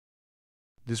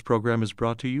This program is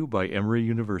brought to you by Emory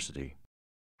University.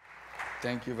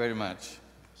 Thank you very much.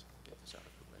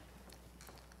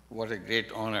 What a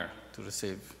great honor to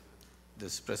receive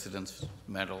this President's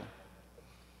Medal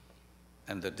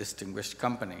and the distinguished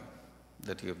company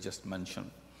that you have just mentioned.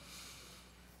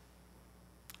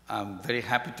 I'm very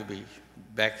happy to be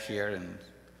back here in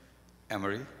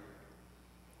Emory.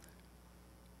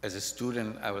 As a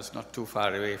student, I was not too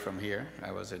far away from here.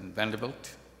 I was in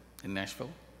Vanderbilt in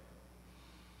Nashville.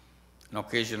 And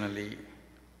occasionally,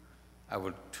 I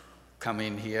would come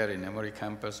in here in Emory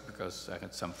campus because I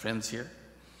had some friends here.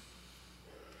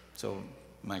 So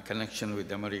my connection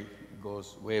with Emory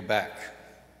goes way back.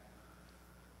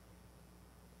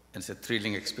 It's a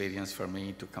thrilling experience for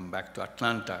me to come back to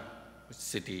Atlanta, a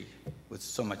city with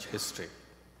so much history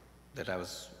that I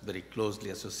was very closely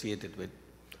associated with,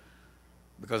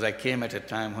 because I came at a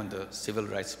time when the civil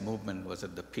rights movement was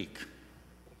at the peak.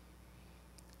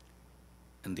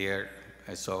 And there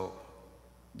I saw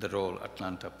the role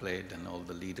Atlanta played and all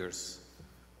the leaders,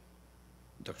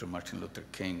 Dr. Martin Luther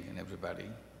King and everybody.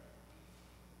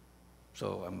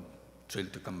 So I'm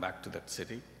thrilled to come back to that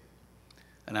city.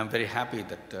 And I'm very happy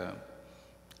that,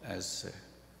 as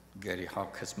Gary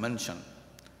Hawk has mentioned,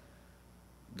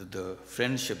 the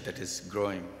friendship that is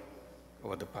growing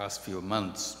over the past few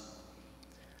months,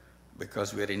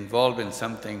 because we are involved in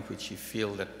something which we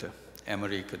feel that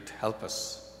Emory could help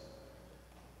us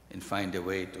and find a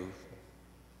way to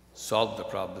solve the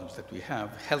problems that we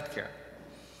have, healthcare.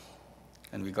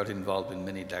 And we got involved in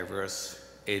many diverse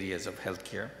areas of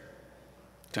healthcare,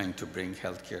 trying to bring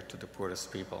healthcare to the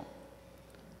poorest people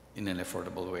in an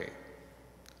affordable way.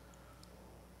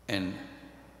 And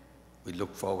we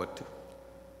look forward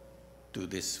to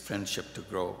this friendship to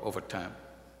grow over time.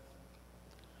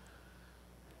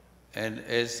 And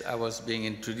as I was being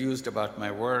introduced about my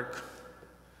work,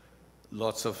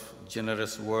 lots of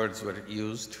generous words were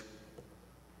used.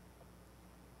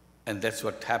 And that's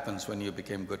what happens when you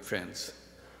become good friends.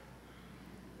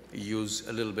 You use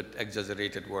a little bit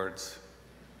exaggerated words.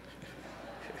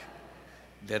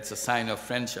 That's a sign of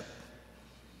friendship.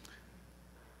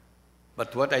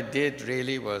 But what I did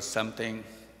really was something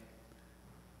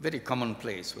very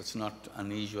commonplace, was not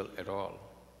unusual at all.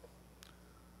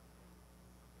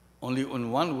 Only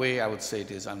in one way I would say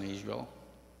it is unusual,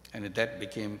 and that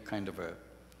became kind of a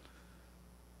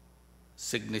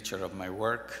signature of my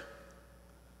work.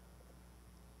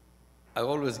 I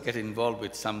always get involved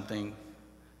with something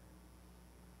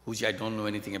which I don't know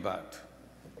anything about.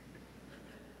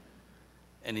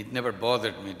 And it never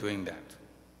bothered me doing that.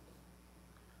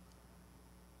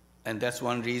 And that's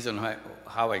one reason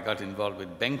how I got involved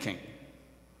with banking.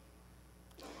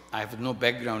 I have no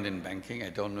background in banking. I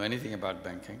don't know anything about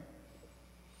banking.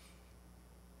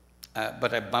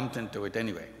 But I bumped into it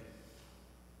anyway.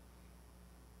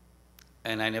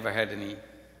 And I never had any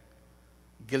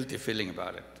guilty feeling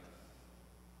about it.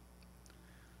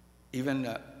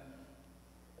 Even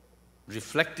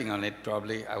reflecting on it,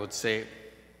 probably, I would say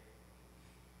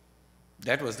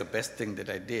that was the best thing that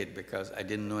I did, because I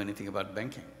didn't know anything about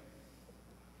banking.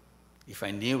 If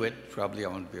I knew it, probably I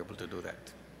wouldn't be able to do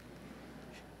that.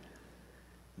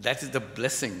 That is the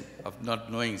blessing of not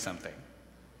knowing something.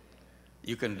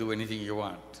 You can do anything you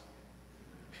want.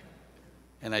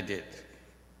 And I did.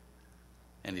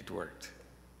 And it worked.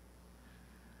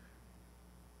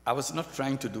 I was not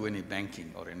trying to do any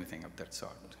banking or anything of that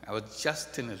sort. I was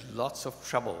just in lots of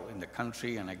trouble in the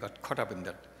country, and I got caught up in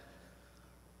that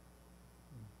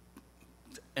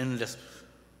endless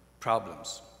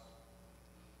problems.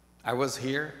 I was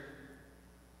here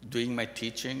doing my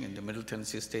teaching in the Middle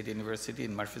Tennessee State University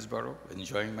in Murfreesboro,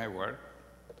 enjoying my work.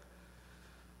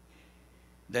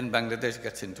 Then Bangladesh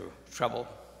gets into trouble,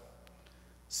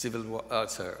 civil war,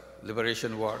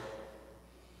 liberation war.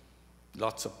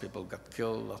 Lots of people got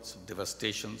killed, lots of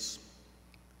devastations.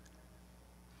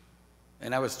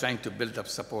 And I was trying to build up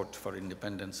support for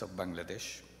independence of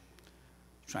Bangladesh,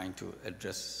 trying to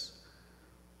address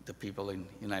the people in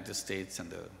the United States and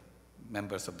the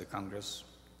members of the Congress,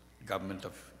 government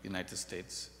of United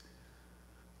States,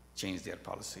 change their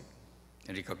policy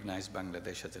and recognize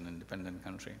Bangladesh as an independent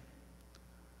country.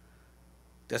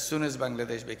 As soon as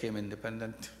Bangladesh became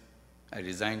independent, I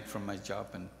resigned from my job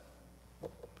and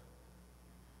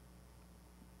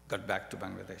got back to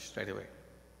Bangladesh right away.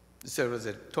 So it was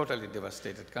a totally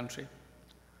devastated country,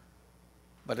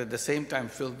 but at the same time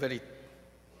feel very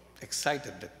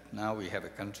excited that now we have a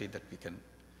country that we can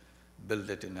build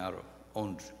it in our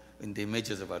own, in the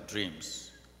images of our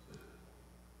dreams.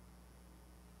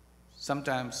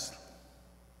 Sometimes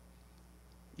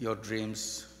your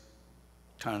dreams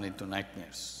turn into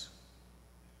nightmares.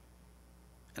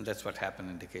 And that's what happened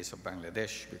in the case of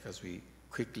Bangladesh, because we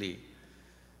quickly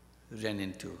ran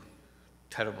into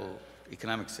terrible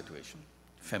economic situation,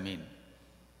 famine.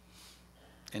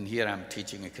 And here I'm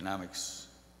teaching economics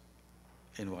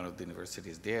in one of the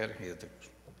universities there. Here's the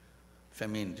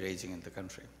famine raging in the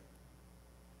country.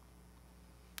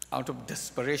 Out of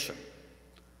desperation,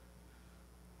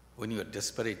 when you are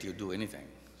desperate, you do anything.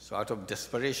 So out of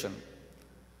desperation,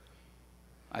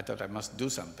 I thought I must do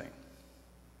something,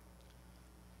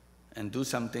 and do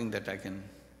something that I can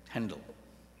handle.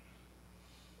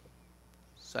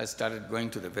 So I started going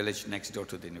to the village next door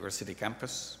to the university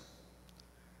campus,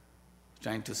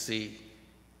 trying to see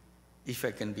if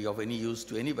I can be of any use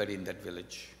to anybody in that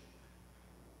village,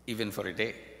 even for a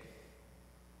day.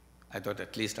 I thought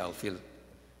at least I'll feel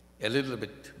a little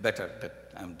bit better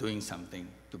that I'm doing something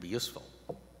to be useful.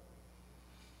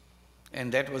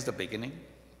 And that was the beginning.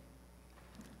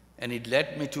 And it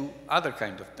led me to other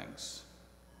kind of things.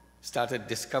 Started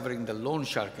discovering the loan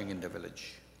sharking in the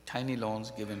village, tiny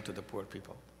loans given to the poor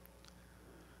people.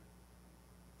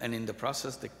 And in the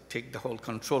process, they take the whole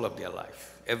control of their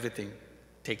life, everything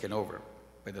taken over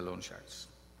by the loan sharks.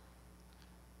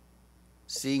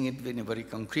 Seeing it in very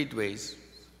concrete ways,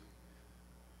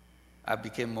 I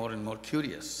became more and more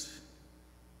curious.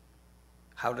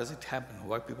 How does it happen?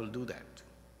 Why people do that?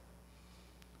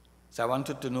 So I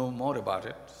wanted to know more about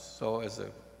it. So as a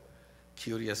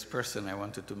curious person, I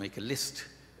wanted to make a list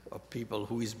of people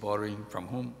who is borrowing from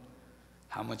whom,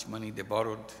 how much money they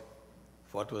borrowed,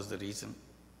 what was the reason.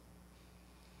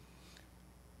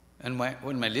 And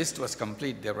when my list was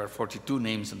complete, there were 42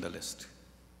 names on the list.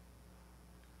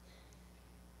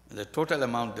 The total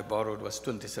amount they borrowed was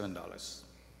 $27.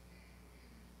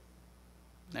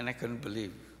 And I couldn't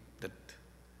believe that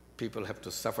people have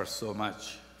to suffer so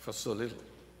much for so little.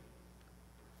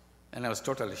 And I was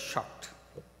totally shocked.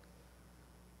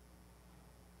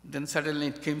 Then suddenly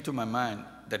it came to my mind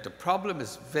that the problem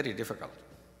is very difficult,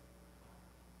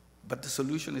 but the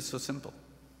solution is so simple.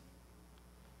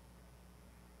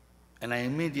 And I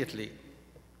immediately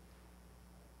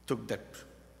took that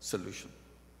solution.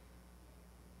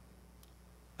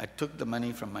 I took the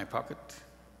money from my pocket.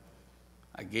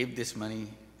 I gave this money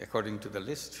according to the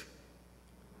list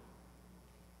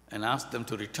and asked them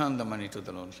to return the money to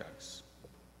the loan sharks.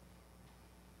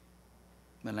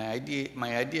 And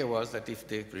my idea was that if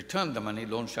they return the money,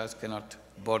 loan sharks cannot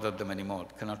bother them anymore,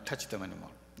 cannot touch them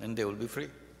anymore, and they will be free.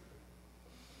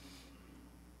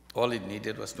 All it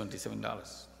needed was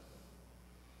 $27.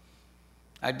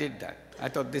 I did that. I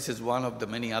thought this is one of the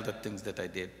many other things that I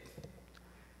did.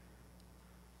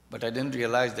 But I didn't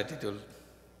realize that it will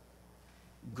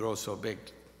grow so big.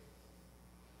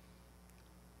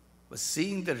 But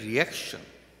seeing the reaction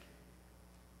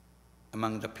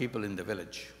among the people in the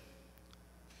village,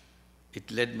 it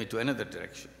led me to another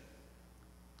direction.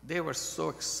 They were so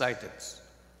excited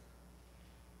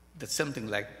that something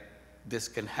like this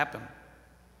can happen.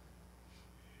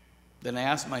 Then I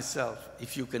asked myself,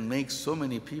 if you can make so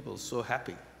many people so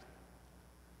happy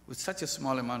with such a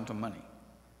small amount of money,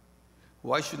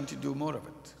 why shouldn't you do more of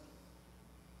it?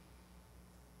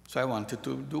 So I wanted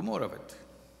to do more of it.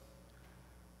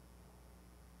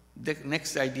 The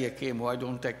next idea came, why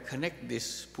don't I connect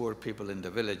these poor people in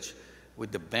the village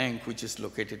with the bank which is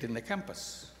located in the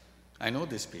campus? I know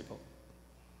these people.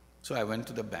 So I went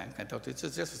to the bank. I thought it's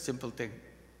just a simple thing.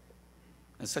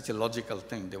 And such a logical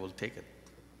thing, they will take it.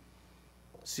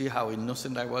 See how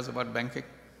innocent I was about banking?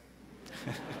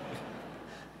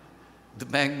 The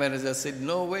bank manager said,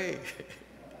 no way.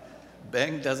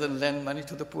 Bank doesn't lend money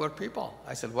to the poor people.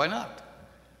 I said, why not?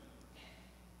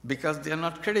 Because they are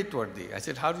not creditworthy. I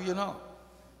said, how do you know?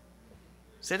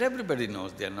 He said, everybody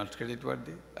knows they are not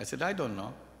creditworthy. I said, I don't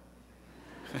know.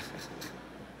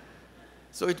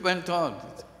 So it went on.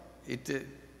 It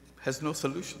has no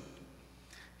solution.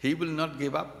 He will not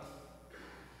give up,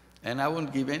 and I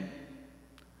won't give in.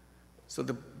 So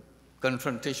the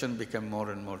confrontation became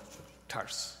more and more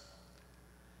terse.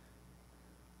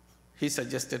 He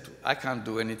suggested, I can't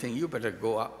do anything, you better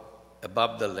go up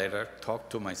above the ladder, talk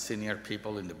to my senior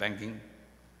people in the banking.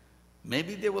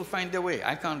 Maybe they will find a way.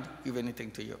 I can't give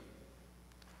anything to you.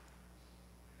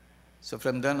 So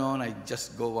from then on, I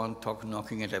just go on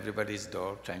knocking at everybody's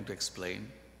door, trying to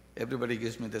explain. Everybody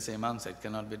gives me the same answer, it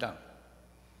cannot be done.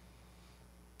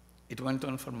 It went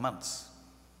on for months.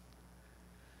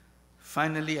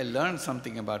 Finally, I learned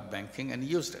something about banking and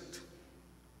used it.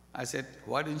 I said,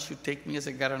 why didn't you take me as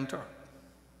a guarantor?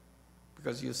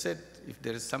 Because you said if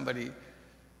there is somebody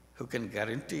who can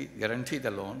guarantee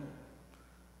the loan,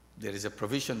 there is a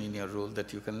provision in your rule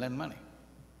that you can lend money.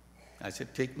 I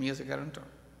said, take me as a guarantor.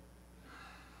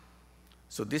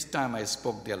 So this time I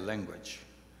spoke their language.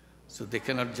 So they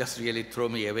cannot just really throw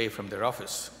me away from their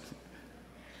office.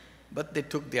 But they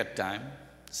took their time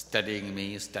studying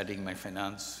me, studying my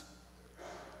finance.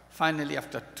 Finally,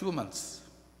 after 2 months,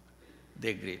 they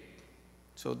agreed.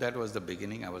 So that was the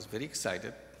beginning. I was very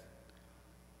excited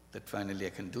that finally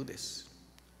I can do this.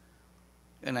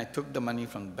 And I took the money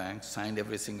from the bank, signed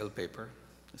every single paper,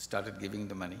 started giving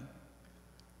the money.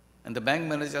 And the bank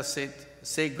manager said,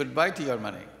 "Say goodbye to your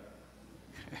money.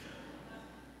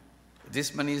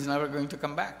 This money is never going to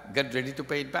come back. Get ready to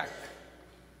pay it back."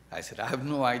 I said, "I have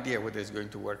no idea whether it's going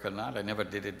to work or not. I never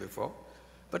did it before,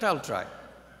 but I'll try."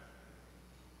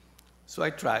 So I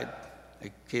tried.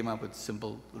 I came up with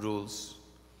simple rules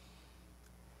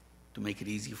to make it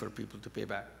easy for people to pay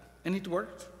back. And it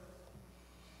worked.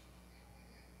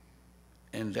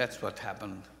 And that's what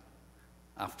happened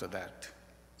after that.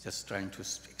 Just trying to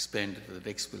expand it to the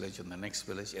next village and the next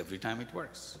village. Every time it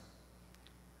works.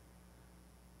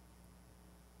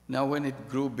 Now when it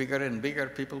grew bigger and bigger,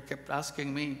 people kept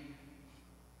asking me,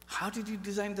 "How did you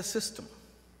design the system?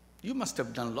 You must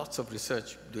have done lots of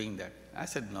research doing that." I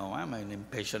said, "No, I'm an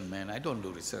impatient man. I don't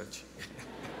do research."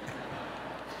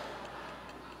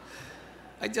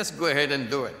 I just go ahead and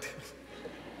do it.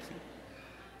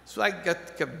 So I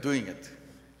kept doing it.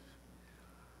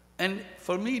 And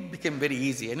for me, it became very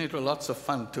easy, and it was lots of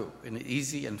fun too, and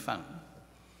easy and fun.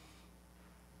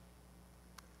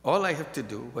 All I have to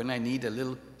do when I need a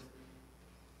little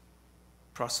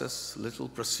process, little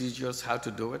procedures, how to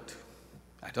do it,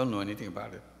 I don't know anything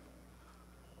about it.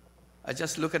 I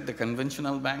just look at the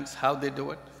conventional banks, how they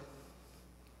do it.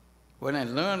 When I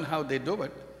learn how they do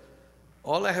it,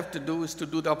 all I have to do is to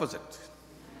do the opposite.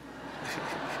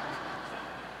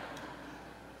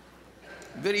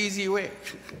 Very easy way.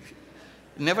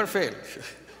 Never fail.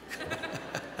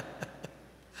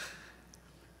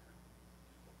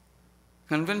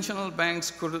 Conventional banks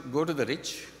could go to the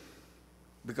rich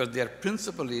because their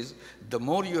principle is the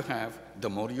more you have, the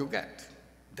more you get.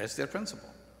 That's their principle.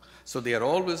 So they are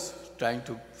always trying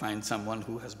to find someone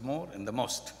who has more and the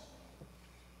most.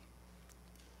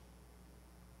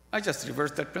 I just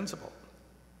reverse that principle.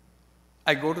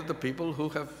 I go to the people who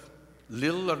have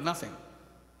little or nothing.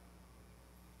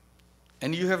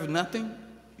 And you have nothing,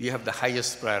 you have the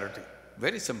highest priority.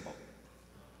 Very simple.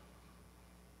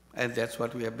 And that's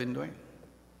what we have been doing.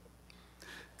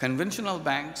 Conventional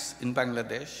banks in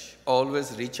Bangladesh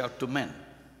always reach out to men.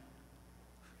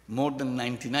 More than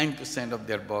 99% of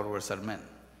their borrowers are men.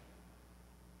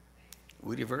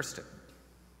 We reversed it.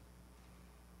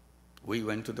 We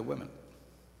went to the women.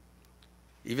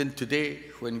 Even today,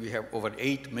 when we have over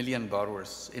 8 million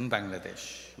borrowers in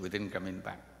Bangladesh within Grameen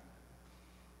Bank,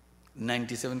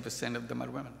 97% of them are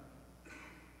women.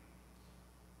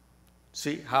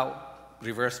 See how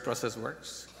reverse process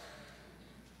works?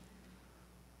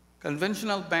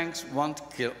 Conventional banks want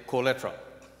collateral.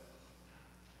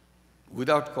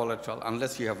 Without collateral,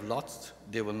 unless you have lots,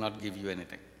 they will not give you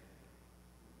anything.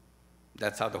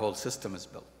 That's how the whole system is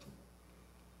built.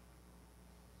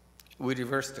 We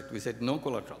reversed it. We said no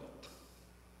collateral.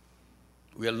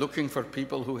 We are looking for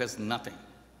people who has nothing.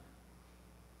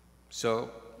 So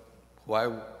why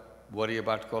worry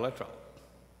about collateral?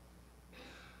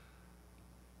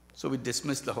 So we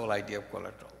dismissed the whole idea of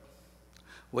collateral.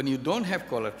 When you don't have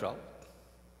collateral,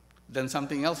 then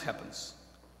something else happens.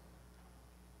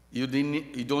 You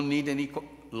don't need any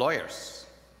lawyers.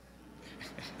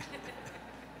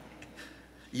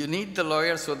 You need the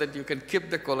lawyer so that you can keep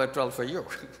the collateral for you.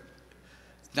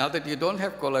 Now that you don't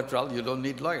have collateral, you don't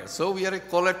need lawyers. So we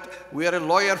are a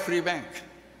lawyer-free bank.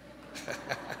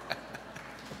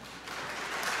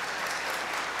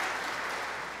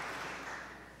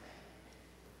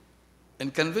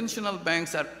 And conventional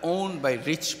banks are owned by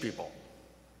rich people.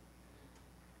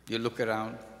 You look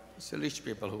around, it's the rich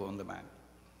people who own the bank.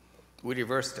 We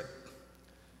reversed it.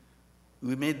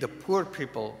 We made the poor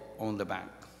people own the bank,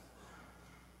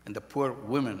 and the poor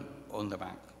women own the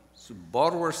bank. So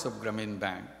borrowers of Grameen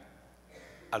Bank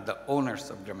are the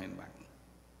owners of Grameen Bank.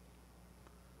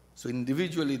 So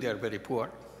individually they are very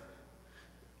poor,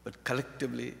 but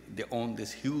collectively they own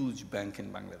this huge bank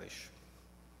in Bangladesh.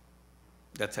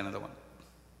 That's another one.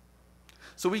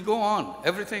 So we go on,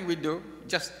 everything we do,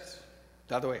 just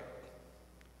the other way.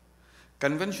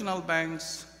 Conventional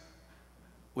banks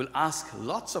will ask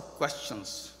lots of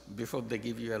questions before they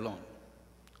give you a loan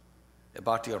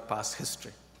about your past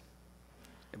history,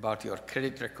 about your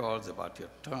credit records, about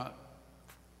your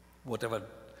whatever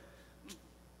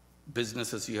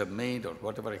businesses you have made or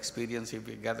whatever experience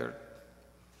you've gathered.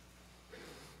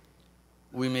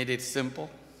 We made it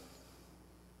simple.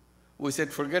 We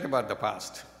said, forget about the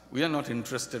past. We are not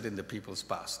interested in the people's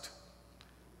past.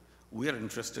 We are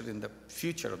interested in the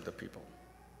future of the people.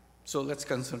 So let's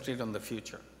concentrate on the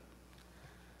future.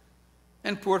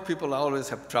 And poor people always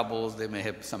have troubles. They may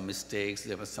have some mistakes.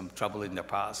 There was some trouble in the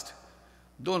past.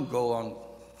 Don't go on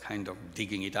kind of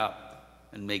digging it up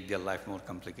and make their life more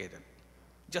complicated.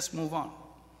 Just move on,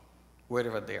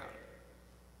 wherever they are.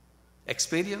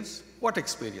 Experience? What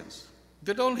experience?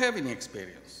 They don't have any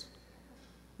experience.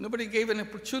 Nobody gave an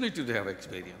opportunity to have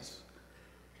experience.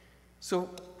 So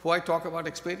why talk about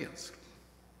experience?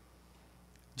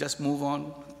 Just move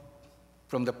on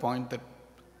from the point that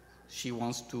she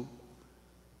wants to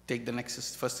take the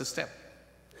first step.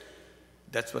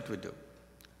 That's what we do.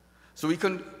 So we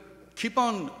can keep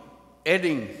on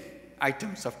adding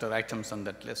items after items on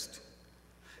that list.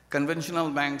 Conventional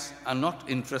banks are not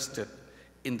interested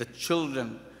in the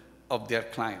children of their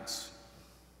clients.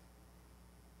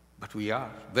 But we are,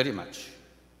 very much.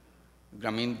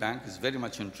 Grameen Bank is very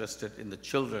much interested in the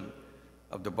children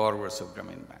of the borrowers of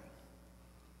Grameen Bank.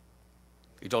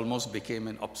 It almost became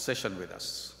an obsession with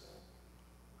us.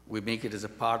 We make it as a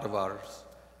part of our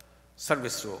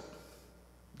service role,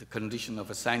 the condition of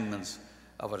assignments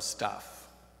of our staff,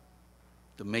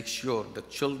 to make sure the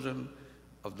children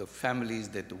of the families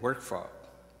that they work for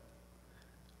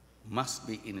must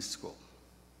be in school.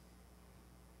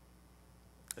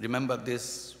 Remember,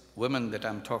 these women that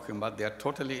I'm talking about, they are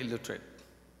totally illiterate.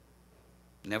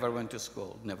 Never went to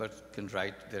school, never can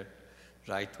write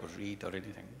or read or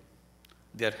anything.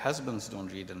 Their husbands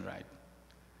don't read and write.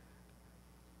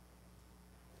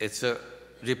 It's a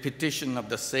repetition of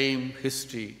the same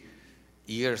history,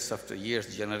 years after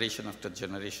years, generation after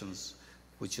generations,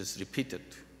 which is repeated,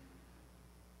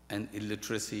 and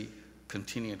illiteracy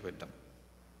continued with them.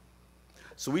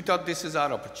 So we thought this is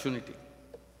our opportunity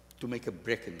to make a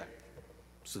break in that.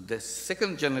 So the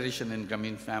second generation in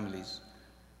Grameen families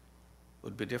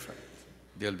would be different.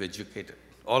 They'll be educated,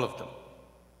 all of them.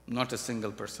 Not a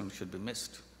single person should be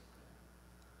missed.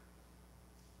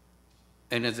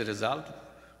 And as a result,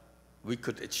 we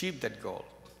could achieve that goal,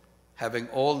 having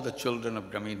all the children of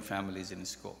Grameen families in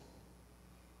school.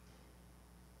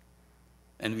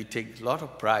 And we take a lot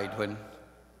of pride when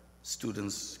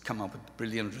students come up with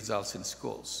brilliant results in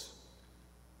schools.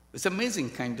 It's an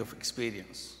amazing kind of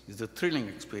experience. It's a thrilling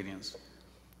experience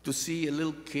to see a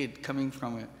little kid coming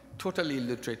from a totally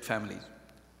illiterate family,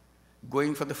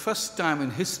 going for the first time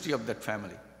in history of that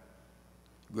family,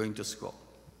 going to school.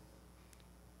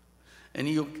 And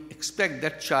you expect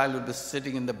that child will be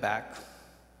sitting in the back.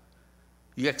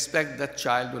 You expect that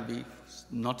child will be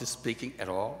not speaking at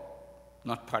all,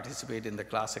 not participate in the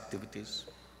class activities.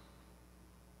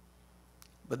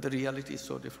 But the reality is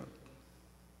so different.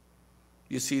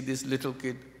 You see this little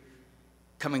kid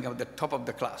coming up the top of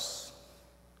the class.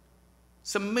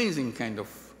 It's an amazing kind of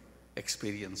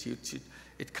experience.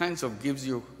 It kind of gives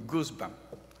you goosebumps,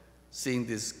 seeing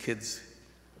these kids,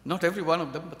 not every one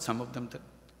of them, but some of them, the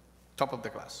top of the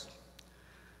class.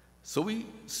 So we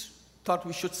thought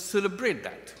we should celebrate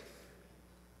that,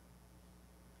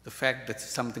 the fact that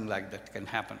something like that can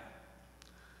happen.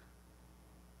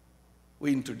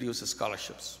 We introduced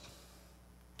scholarships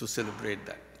to celebrate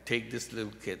that. Take these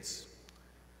little kids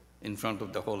in front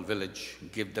of the whole village,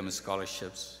 give them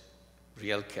scholarships,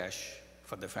 real cash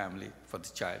for the family, for the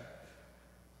child,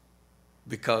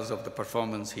 because of the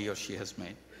performance he or she has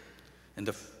made. And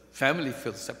the family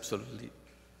feels absolutely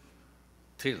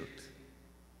thrilled.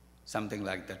 Something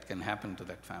like that can happen to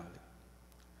that family.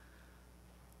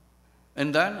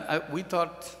 And then we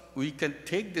thought we can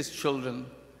take these children.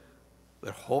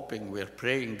 We're hoping, we're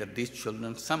praying that these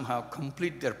children somehow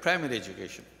complete their primary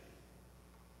education.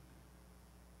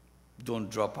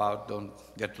 Don't drop out, don't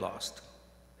get lost.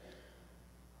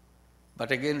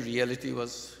 But again, reality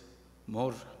was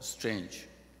more strange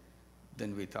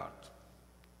than we thought.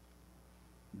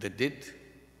 They did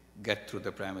get through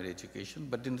the primary education,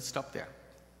 but didn't stop there.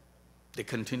 They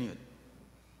continued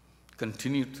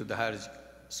to the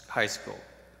high school.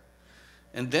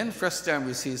 And then first time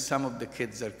we see some of the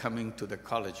kids are coming to the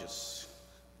colleges.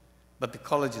 But the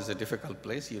college is a difficult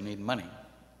place. You need money,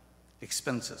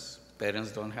 expenses.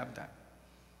 Parents don't have that.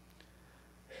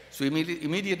 So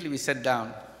immediately we sat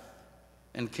down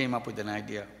and came up with an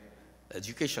idea,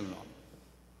 education loan.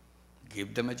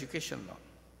 Give them education loan.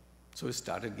 So we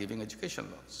started giving education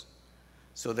loans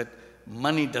so that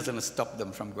money doesn't stop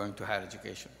them from going to higher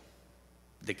education.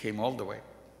 They came all the way.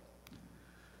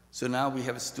 So now we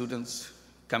have students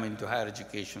coming to higher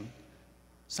education,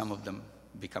 some of them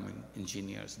becoming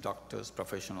engineers, doctors,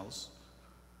 professionals,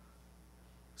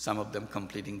 some of them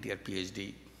completing their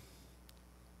PhD.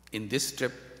 In this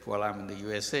trip, while I'm in the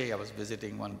USA, I was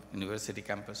visiting one university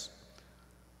campus.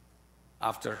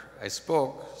 After I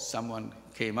spoke, someone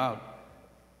came out.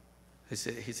 He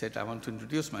said, I want to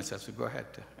introduce myself. So go ahead.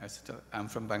 I said, I'm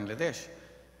from Bangladesh,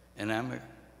 and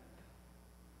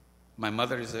my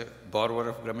mother is a borrower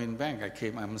of Grameen Bank.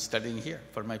 I'm studying here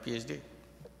for my PhD.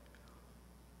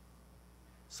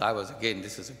 So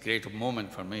this is a great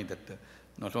moment for me that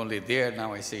not only there,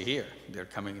 now I say here, they're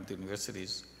coming into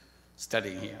universities,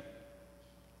 studying here.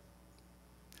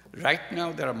 Right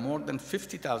now, there are more than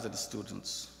 50,000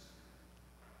 students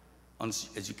on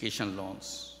education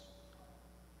loans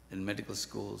in medical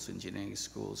schools, engineering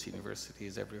schools,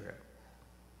 universities, everywhere.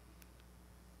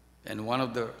 And one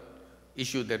of the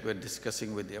issues that we're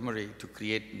discussing with Emory to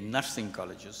create nursing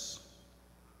colleges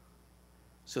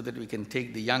so that we can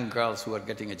take the young girls who are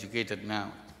getting educated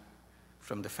now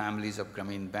from the families of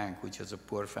Grameen Bank, which is a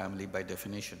poor family by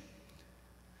definition.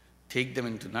 Take them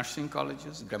into nursing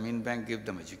colleges, Grameen Bank give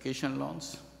them education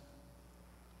loans,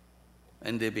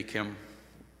 and they become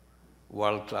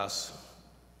world-class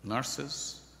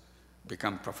nurses,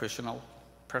 become professional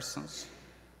persons.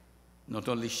 Not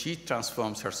only she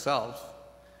transforms herself,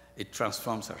 it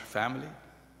transforms her family,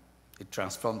 it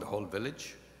transforms the whole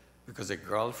village, because a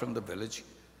girl from the village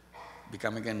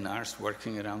becoming a nurse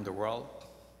working around the world,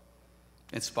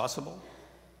 it's possible.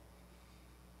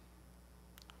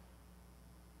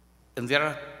 And there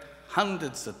are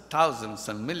hundreds of thousands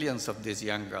and millions of these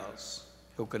young girls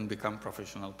who can become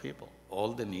professional people.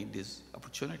 All they need is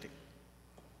opportunity.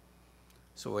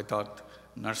 So I thought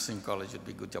nursing college would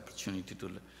be a good opportunity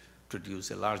to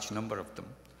produce a large number of them.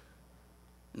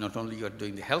 Not only you are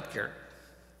doing the healthcare,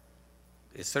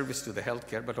 a service to the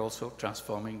healthcare, but also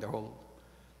transforming the whole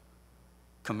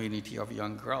community of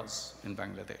young girls in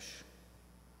Bangladesh.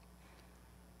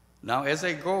 Now, as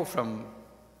I go from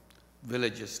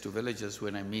villages to villages,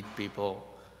 when I meet people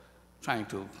trying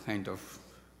to kind of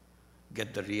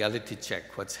get the reality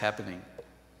check, what's happening.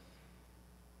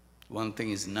 One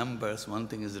thing is numbers, one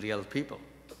thing is real people.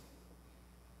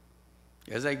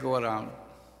 As I go around,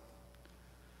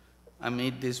 I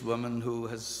meet this woman who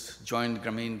has joined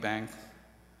Grameen Bank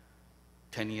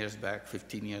 10 years back,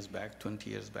 15 years back, 20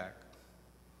 years back.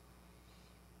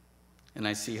 And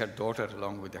I see her daughter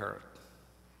along with her.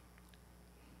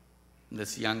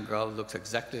 This young girl looks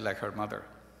exactly like her mother.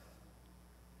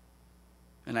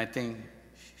 And I think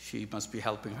she must be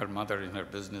helping her mother in her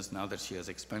business now that she has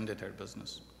expanded her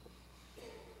business.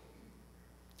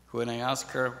 When I ask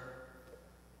her,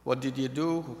 what did you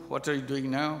do? What are you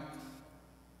doing now?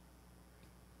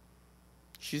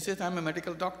 She said, I'm a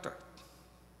medical doctor.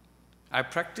 I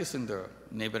practice in the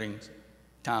neighboring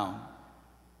town.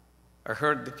 I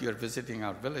heard that you're visiting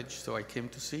our village, so I came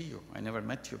to see you. I never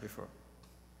met you before.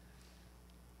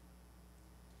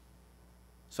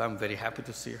 So I'm very happy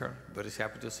to see her, very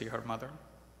happy to see her mother.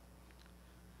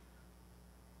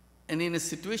 And in a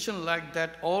situation like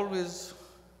that, always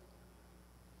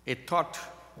a thought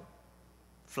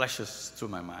flashes through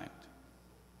my mind.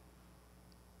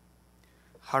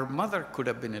 Her mother could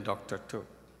have been a doctor too.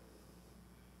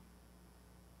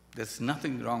 There's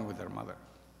nothing wrong with her mother.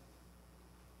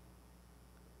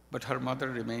 But her mother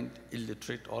remained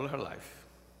illiterate all her life.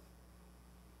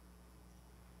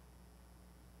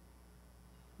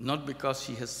 Not because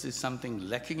she has seen something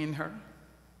lacking in her,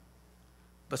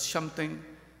 but something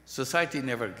society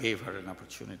never gave her an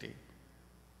opportunity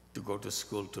to go to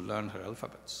school to learn her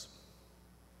alphabets.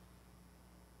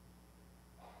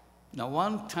 Now,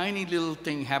 one tiny little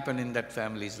thing happened in that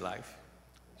family's life.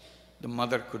 The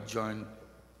mother could join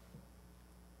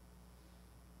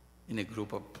in a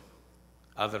group of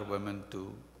other women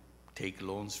to take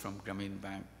loans from Grameen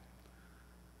Bank.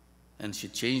 And she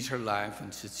changed her life,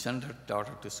 and she sent her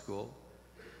daughter to school.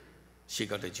 She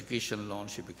got education loan,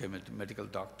 she became a medical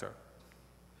doctor.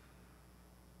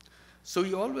 So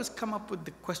you always come up with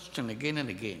the question again and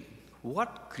again,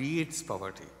 what creates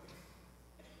poverty?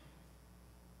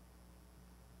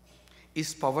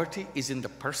 Is poverty in the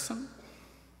person?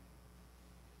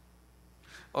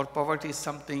 Or poverty is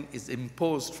something is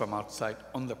imposed from outside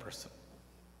on the person?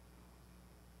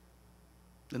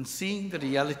 Then seeing the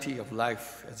reality of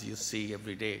life as you see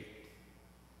every day,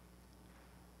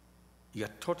 you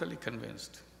are totally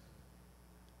convinced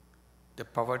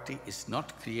that poverty is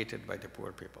not created by the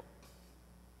poor people.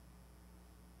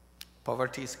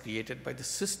 Poverty is created by the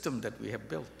system that we have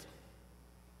built,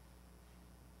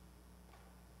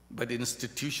 by the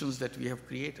institutions that we have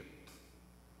created,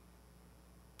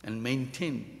 and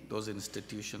maintain those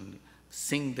institutions,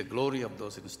 sing the glory of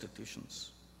those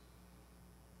institutions.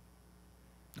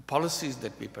 The policies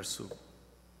that we pursue,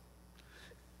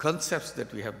 concepts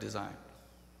that we have designed.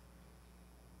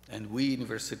 And we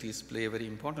universities play a very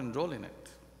important role in it.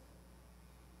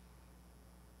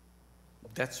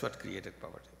 That's what created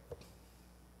poverty.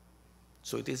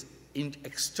 So it is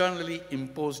externally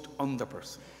imposed on the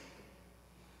person.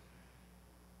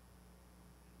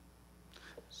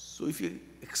 So if you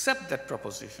accept that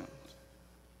proposition,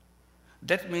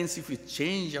 that means if we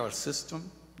change our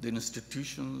system, the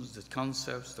institutions, the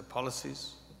concepts, the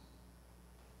policies,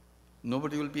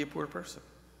 nobody will be a poor person.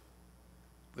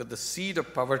 Because the seed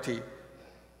of poverty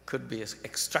could be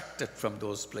extracted from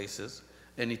those places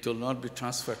and it will not be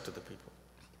transferred to the people.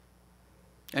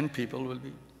 And people will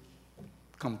be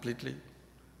completely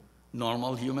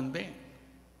normal human being.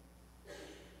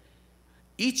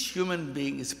 Each human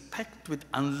being is packed with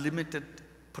unlimited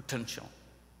potential,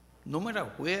 no matter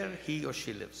where he or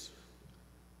she lives.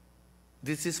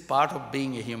 This is part of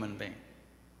being a human being.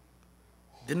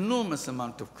 The enormous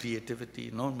amount of creativity,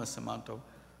 enormous amount of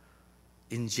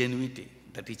ingenuity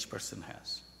that each person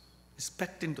has is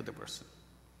packed into the person.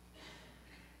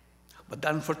 But the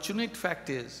unfortunate fact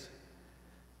is,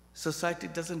 society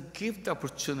doesn't give the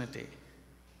opportunity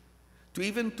to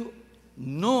even to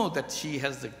know that she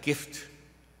has the gift.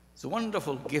 It's a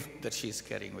wonderful gift that she is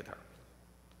carrying with her.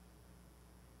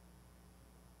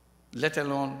 Let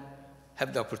alone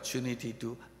have the opportunity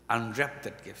to unwrap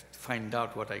that gift, find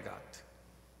out what I got.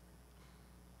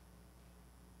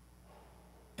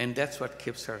 And that's what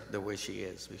keeps her the way she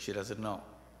is. She doesn't know.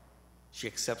 She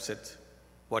accepts it,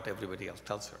 what everybody else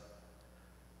tells her.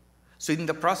 So in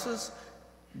the process,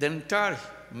 the entire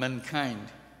mankind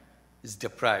is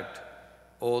deprived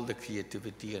all the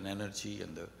creativity and energy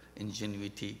and the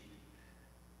ingenuity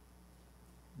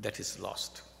that is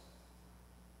lost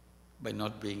by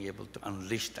not being able to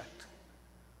unleash that.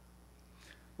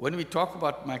 When we talk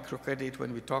about microcredit,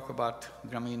 when we talk about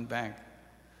Grameen Bank,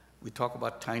 we talk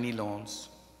about tiny loans.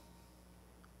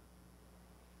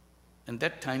 And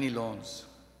that tiny loans,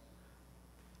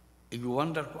 you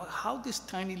wonder how this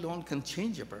tiny loan can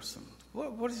change a person.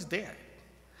 What is there?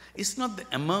 It's not the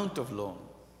amount of loan.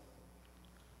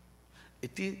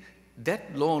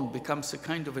 That loan becomes a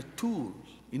kind of a tool,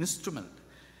 instrument,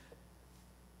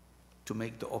 to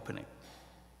make the opening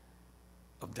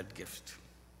of that gift.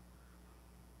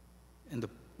 And the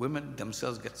women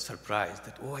themselves get surprised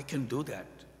that, oh, I can do that.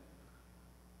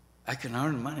 I can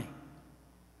earn money.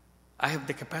 I have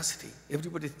the capacity.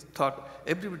 Everybody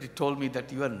told me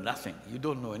that you are nothing. You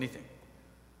don't know anything.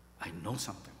 I know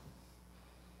something.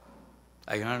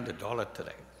 I earned $1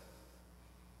 today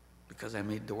because I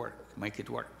made make it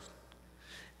work.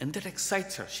 And that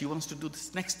excites her. She wants to do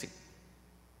this next thing.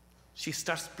 She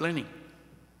starts planning.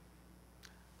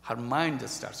 Her mind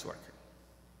just starts working.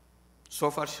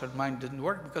 So far, her mind didn't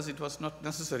work because it was not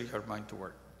necessary her mind to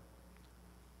work.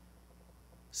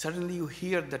 Suddenly you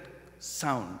hear that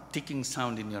sound, ticking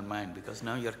sound in your mind because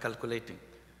now you're calculating.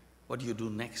 What do you do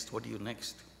next? What do you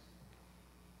next?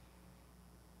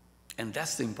 And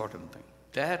that's the important thing.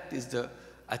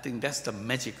 I think that's the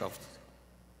magic of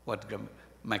what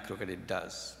microcredit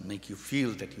does. Make you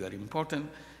feel that you are important.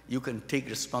 You can take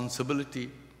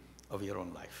responsibility of your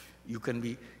own life. You can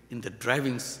be in the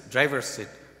driver's seat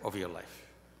of your life.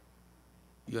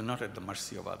 You're not at the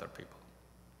mercy of other people.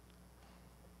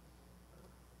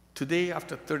 Today,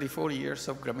 after 34 years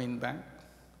of Grameen Bank,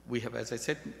 we have, as I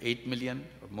said, 8 million,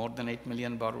 or more than 8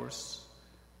 million borrowers,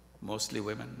 mostly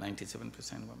women,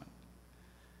 97% women.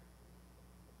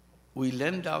 We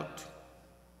lend out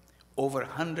over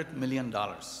 $100 million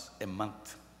a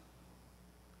month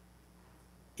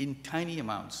in tiny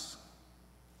amounts.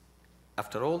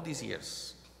 After all these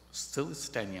years, still it's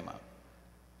tiny amount.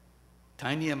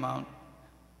 Tiny amount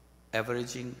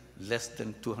averaging less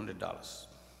than $200.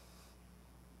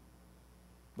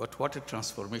 But what a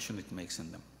transformation it makes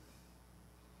in them.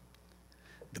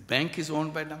 The bank is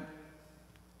owned by them.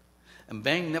 And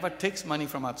bank never takes money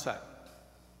from outside.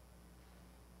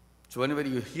 So whenever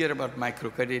you hear about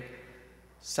microcredit,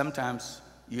 sometimes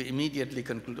you immediately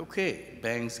conclude, okay,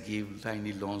 banks give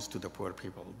tiny loans to the poor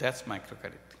people. That's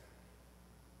microcredit.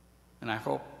 And I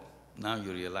hope now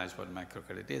you realize what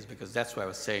microcredit is, because that's why I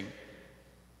was saying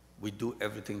we do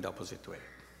everything the opposite way.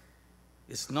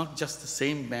 It's not just the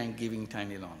same bank giving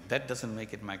tiny loan. That doesn't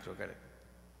make it microcredit.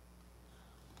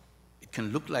 It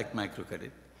can look like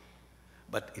microcredit,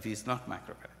 but it is not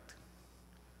microcredit.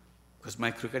 Because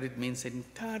microcredit means an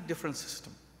entire different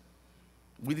system.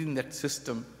 Within that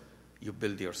system, you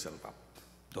build yourself up.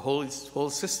 The whole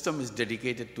system is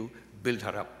dedicated to build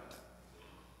her up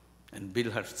and build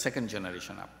her second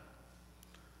generation up.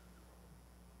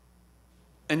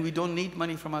 And we don't need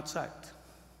money from outside.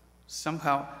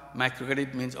 Somehow,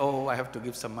 microcredit means, oh, I have to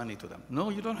give some money to them. No,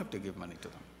 you don't have to give money to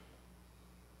them.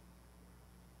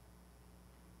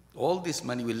 All this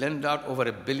money, we lend out over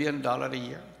 $1 billion a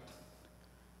year.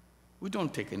 We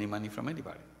don't take any money from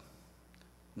anybody.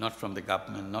 Not from the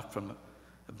government, not from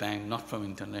a bank, not from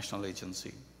international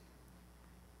agency.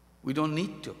 We don't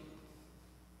need to.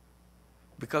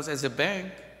 Because as a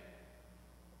bank,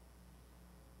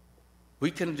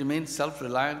 we can remain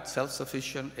self-reliant,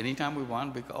 self-sufficient anytime we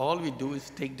want, because all we do is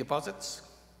take deposits,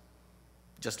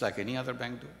 just like any other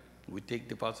bank do. We take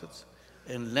deposits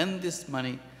and lend this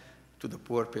money to the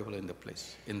poor people in the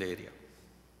place, in the area.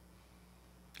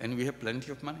 And we have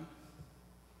plenty of money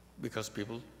because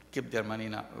people keep their money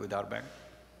with our bank.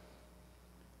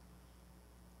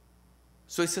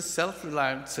 So it's a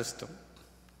self-reliant system.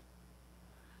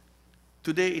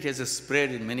 Today it has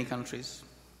spread in many countries,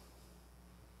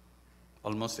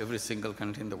 almost every single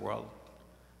country in the world.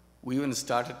 We even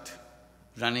started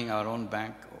running our own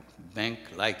bank,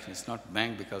 bank-like. It's not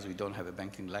bank because we don't have a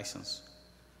banking license.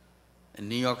 In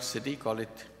New York City, call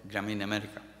it Grameen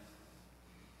America.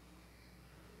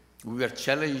 We were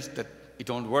challenged that it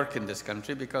won't work in this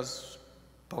country because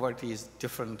poverty is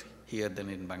different here than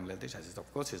in Bangladesh. I said,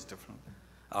 of course it's different.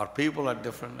 Our people are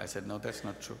different. I said, no, that's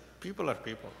not true. People are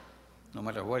people, no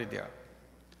matter where they are.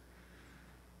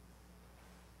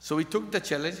 So we took the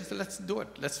challenge and said, let's do it.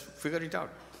 Let's figure it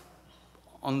out.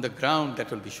 On the ground, that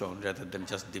will be shown rather than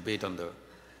just debate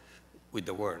with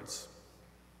the words.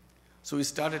 So we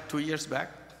started 2 years back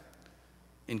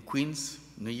in Queens,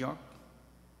 New York,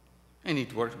 and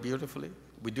it worked beautifully.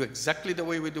 We do exactly the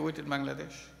way we do it in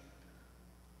Bangladesh.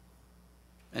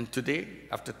 And today,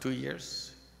 after 2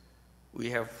 years, we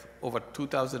have over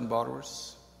 2,000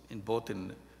 borrowers both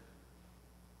in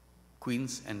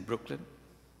Queens and Brooklyn.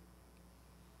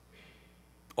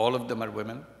 All of them are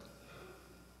women.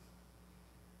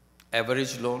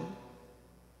 Average loan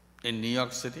in New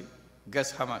York City,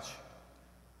 guess how much?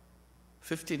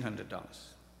 $1,500.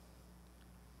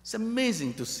 It's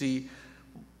amazing to see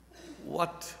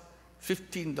what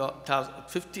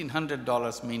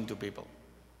 $1,500 mean to people.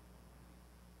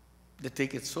 They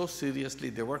take it so seriously,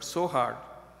 they work so hard,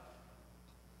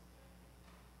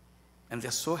 and they're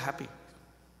so happy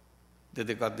that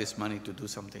they got this money to do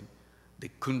something they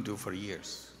couldn't do for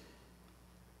years.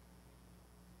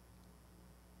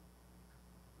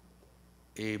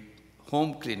 A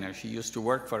home cleaner, she used to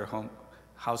work for a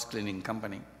house cleaning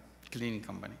company.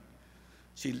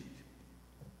 He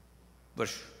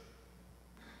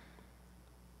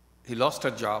lost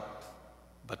her job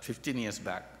about 15 years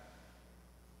back.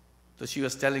 So she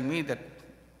was telling me that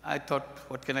I thought,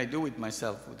 what can I do with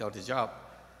myself without a job?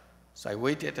 So I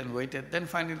waited and waited, then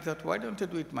finally thought, why don't I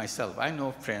do it myself? I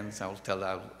know friends, I'll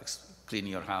clean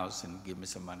your house and give me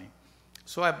some money.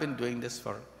 So I've been doing this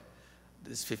for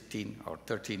this 15 or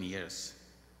 13 years.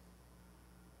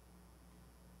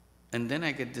 And then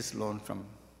I get this loan from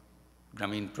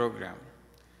Grameen program.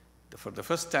 For the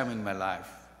first time in my life,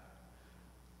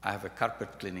 I have a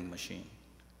carpet cleaning machine.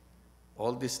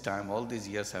 All this time, all these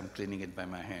years, I'm cleaning it by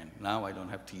my hand. Now I don't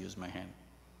have to use my hand.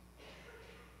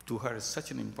 To her, it's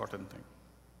such an important thing.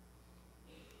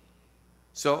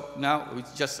 So now we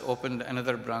just opened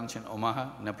another branch in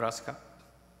Omaha, Nebraska,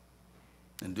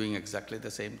 and doing exactly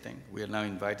the same thing. We are now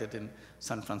invited in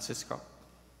San Francisco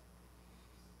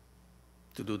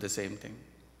to do the same thing.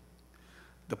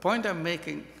 The point I'm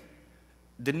making,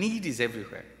 the need is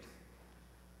everywhere.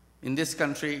 In this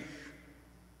country,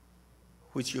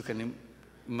 which you can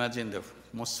imagine the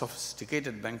most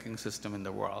sophisticated banking system in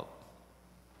the world,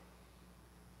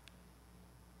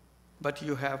 but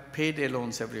you have payday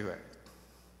loans everywhere.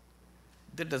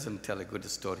 That doesn't tell a good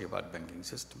story about banking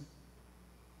system.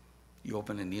 You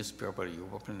open a newspaper, you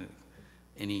open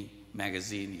any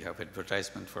magazine, you have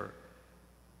advertisement for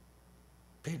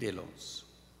payday loans.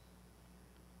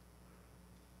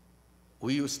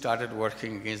 We started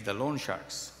working against the loan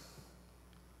sharks.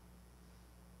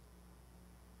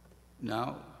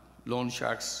 Now, loan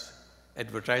sharks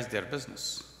advertise their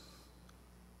business.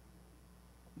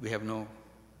 We have no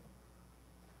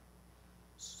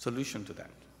solution to that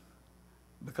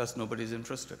because nobody is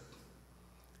interested.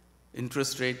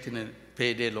 Interest rate in a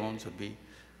payday loans would be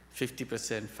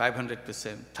 50%,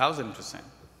 500%, 1,000%.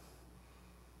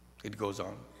 It goes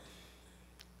on.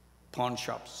 Pawn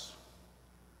shops,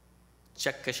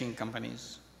 check cashing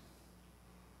companies.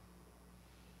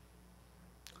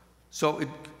 So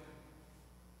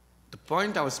the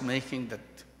point I was making that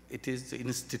it is the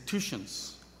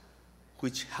institutions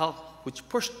which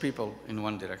pushed people in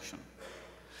one direction.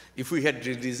 If we had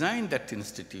redesigned that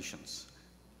institutions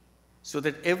so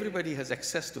that everybody has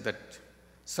access to that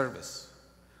service,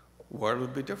 the world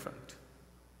would be different.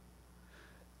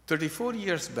 34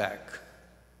 years back,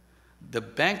 the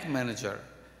bank manager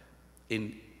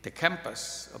in the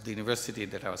campus of the university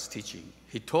that I was teaching,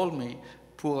 he told me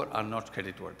poor are not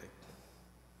creditworthy.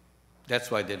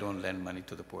 That's why they don't lend money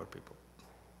to the poor people.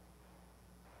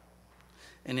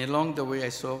 And along the way, I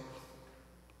saw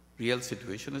real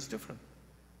situation is different.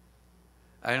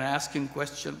 I'm asking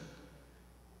question,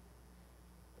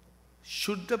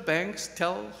 should the banks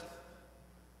tell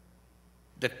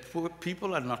that poor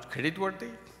people are not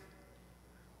creditworthy?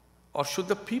 Or should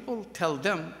the people tell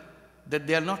them that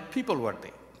they are not people-worthy?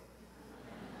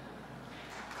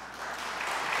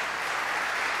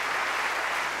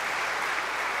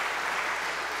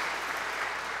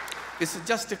 It's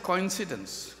just a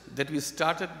coincidence that we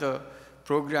started the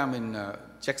program in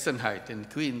Jackson Heights in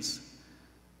Queens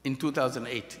in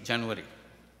 2008, January.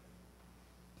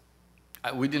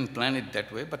 We didn't plan it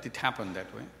that way, but it happened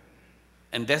that way.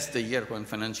 And that's the year when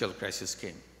financial crisis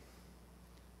came.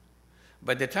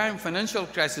 By the time financial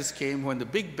crisis came, when the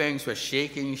big banks were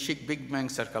shaking, big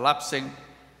banks are collapsing,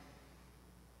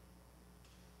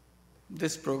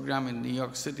 this program in New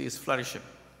York City is flourishing.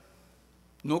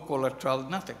 No collateral,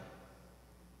 nothing.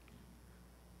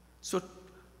 So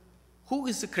who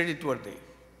is the creditworthy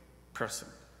person?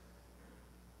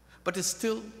 But it's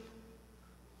still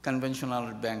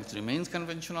conventional banks remains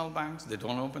conventional banks. They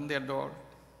don't open their door.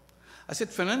 I said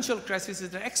financial crisis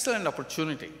is an excellent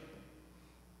opportunity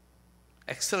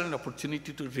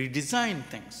to redesign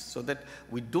things so that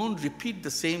we don't repeat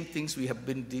the same things we have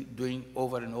been doing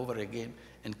over and over again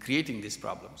and creating these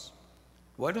problems.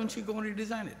 Why don't you go and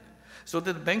redesign it? So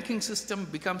that the banking system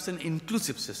becomes an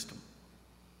inclusive system.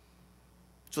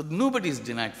 So nobody is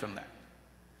denied from that.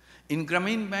 In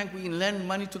Grameen Bank, we lend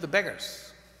money to the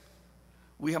beggars.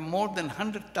 We have more than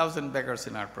 100,000 beggars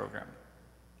in our program.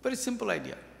 Very simple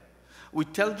idea. We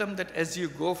tell them that as you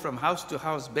go from house to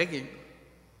house begging,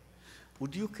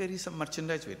 would you carry some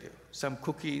merchandise with you? Some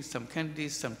cookies, some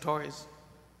candies, some toys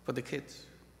for the kids?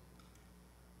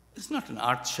 It's not an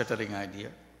earth-shattering idea.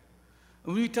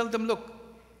 We tell them, look,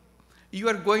 you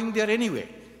are going there anyway.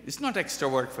 It's not extra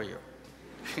work for you.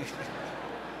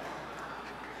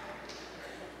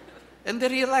 And they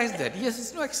realize that, yes,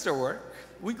 it's no extra work.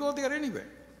 We go there anyway.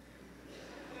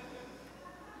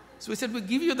 So we said, we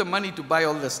give you the money to buy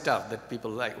all the stuff that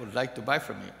people would like to buy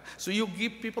from you. So you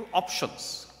give people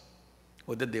options,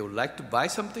 whether they would like to buy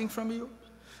something from you,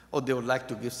 or they would like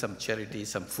to give some charity,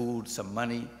 some food, some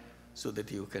money, so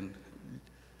that you can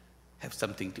have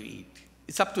something to eat.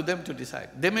 It's up to them to decide.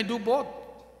 They may do both.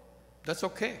 That's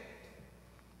okay.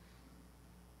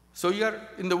 So you're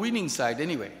in the winning side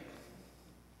anyway.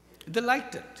 They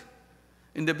liked it.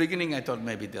 In the beginning, I thought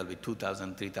maybe there'll be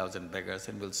 2,000, 3,000 beggars,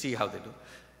 and we'll see how they do.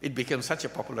 It became such a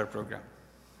popular program.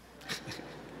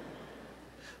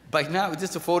 By now, it's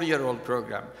just a 4-year-old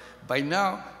program. By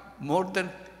now, more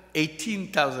than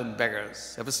 18,000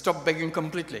 beggars have stopped begging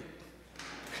completely.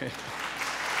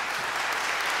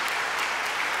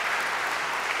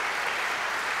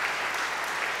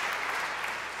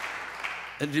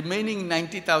 And remaining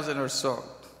 90,000 or so,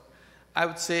 I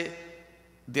would say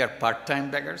they are part-time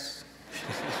beggars.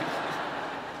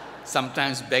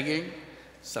 Sometimes begging,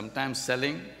 sometimes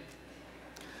selling.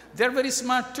 They're very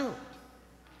smart too.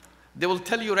 They will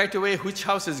tell you right away which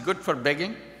house is good for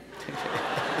begging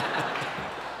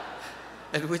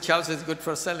and which house is good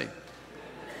for selling.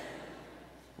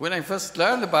 When I first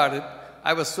learned about it,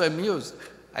 I was so amused.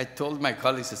 I told my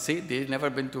colleagues, see, they've never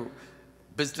been to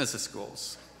business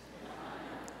schools.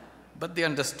 But they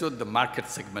understood the market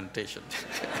segmentation.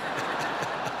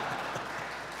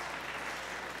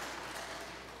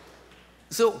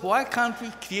 So why can't we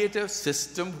create a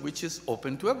system which is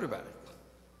open to everybody?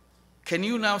 Can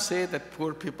you now say that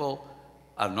poor people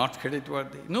are not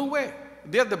creditworthy? No way.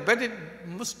 They are the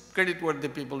most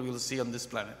creditworthy people we will see on this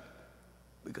planet,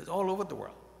 because all over the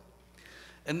world.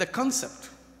 And the concept,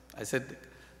 I said,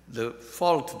 the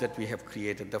fault that we have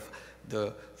created,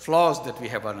 the flaws that we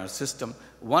have on our system,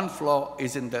 one flaw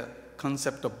is in the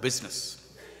concept of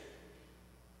business.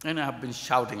 And I have been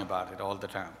shouting about it all the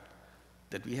time,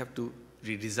 that we have to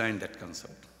redesign that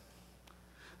concept.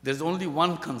 There's only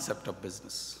one concept of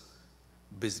business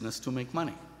to make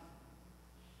money.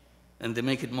 And they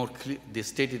make it more clear, they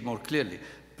state it more clearly.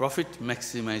 Profit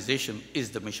maximization is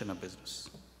the mission of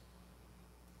business.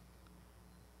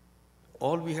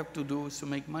 All we have to do is to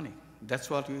make money. That's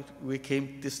what we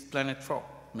came to this planet for,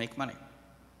 make money.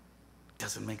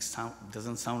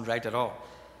 Doesn't sound right at all.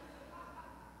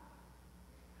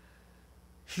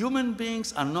 Human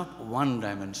beings are not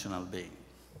one-dimensional beings.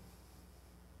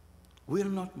 We are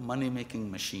not money-making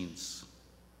machines.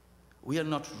 We are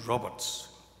not robots.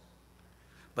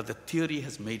 But the theory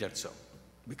has made it so,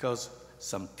 because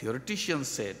some theoreticians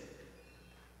said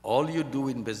All you do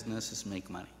in business is make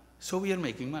money. So we are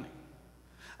making money.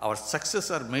 Our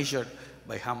success are measured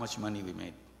by how much money we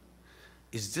made.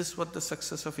 Is this what the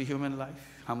success of a human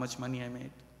life? How much money I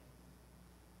made?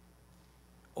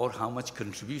 Or how much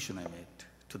contribution I made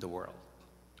to the world?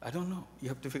 I don't know. You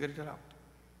have to figure it out.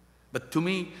 But to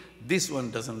me, this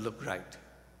one doesn't look right,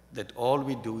 that all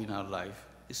we do in our life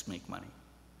is make money.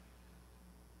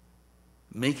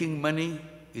 Making money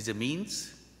is a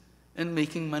means, and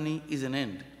making money is an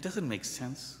end. It doesn't make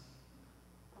sense.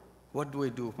 What do I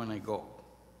do when I go?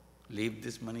 Leave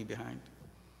this money behind?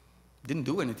 Didn't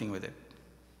do anything with it.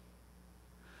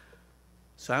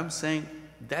 So I'm saying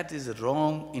that is a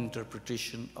wrong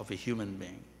interpretation of a human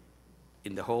being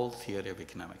in the whole theory of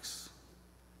economics.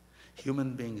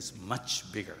 Human being is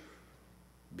much bigger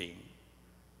being,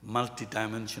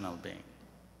 multidimensional being.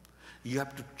 You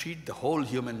have to treat the whole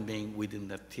human being within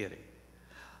that theory.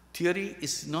 Theory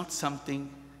is not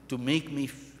something to make me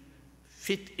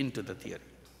fit into the theory.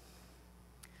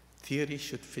 Theory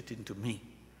should fit into me,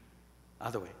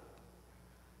 other way,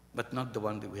 but not the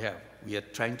one that we have. We are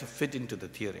trying to fit into the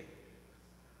theory.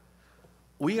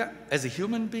 We are, as a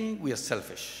human being, we are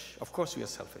selfish. Of course we are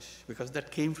selfish, because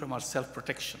that came from our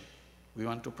self-protection. We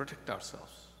want to protect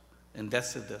ourselves, and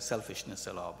that's the selfishness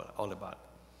all about.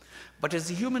 But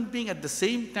as a human being, at the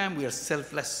same time, we are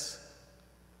selfless.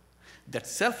 That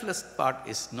selfless part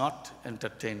is not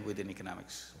entertained within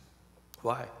economics.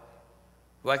 Why?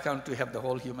 Why can't we have the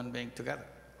whole human being together?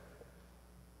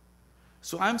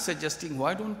 So I'm suggesting,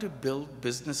 why don't we build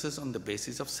businesses on the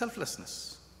basis of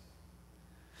selflessness?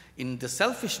 In the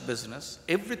selfish business,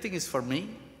 everything is for me,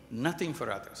 nothing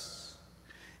for others.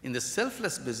 In the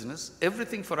selfless business,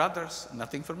 everything for others,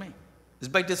 nothing for me. It's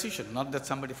by decision, not that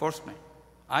somebody forced me.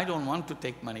 I don't want to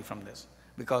take money from this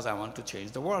because I want to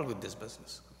change the world with this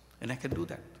business. And I can do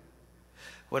that.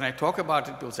 When I talk about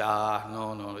it, people say,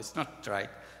 no, it's not right.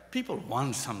 People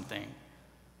want something.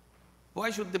 Why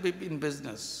should they be in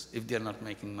business if they're not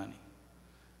making money?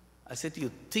 I said, you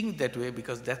think that way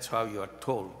because that's how you are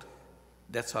told.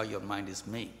 That's how your mind is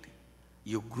made.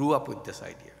 You grew up with this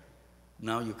idea.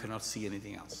 Now you cannot see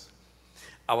anything else.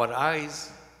 Our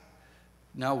eyes,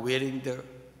 now wearing the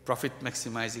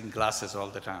profit-maximizing glasses all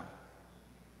the time.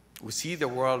 We see the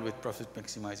world with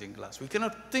profit-maximizing glass. We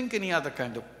cannot think any other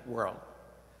kind of world.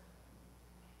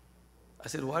 I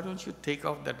said, why don't you take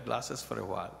off that glasses for a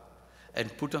while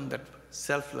and put on that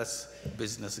selfless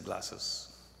business glasses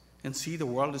and see the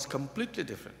world is completely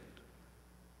different.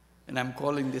 And I'm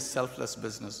calling this selfless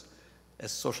business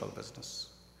as social business.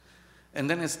 And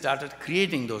then I started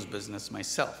creating those business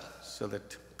myself so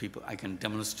that I can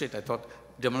demonstrate. I thought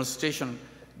demonstration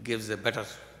gives a better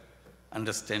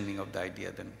understanding of the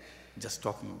idea than just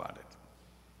talking about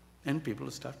it. And people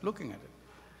start looking at it.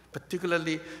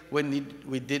 Particularly when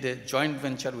we did a joint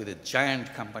venture with a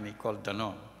giant company called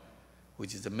Danone,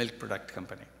 which is a milk product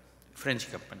company,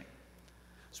 French company.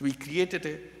 So we created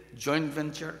a joint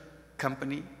venture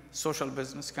company, social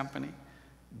business company,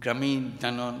 Grameen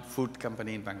Danone food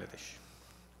company in Bangladesh.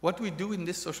 What we do in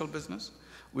this social business,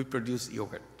 we produce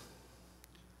yogurt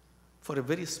for a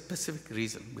very specific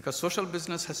reason, because social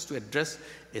business has to address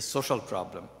a social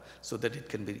problem so that it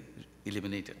can be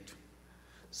eliminated.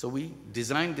 So we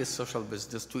designed this social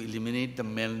business to eliminate the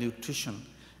malnutrition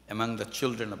among the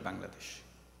children of Bangladesh.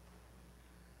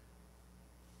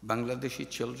 Bangladeshi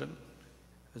children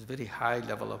has a very high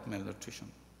level of malnutrition.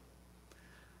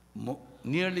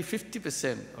 Nearly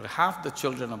 50% or half the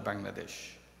children of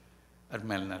Bangladesh are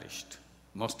malnourished.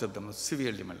 Most of them are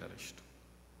severely malnourished.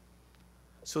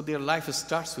 So their life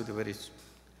starts with a very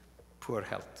poor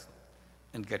health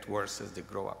and get worse as they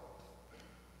grow up.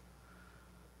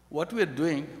 What we are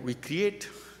doing, we create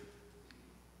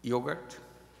yogurt,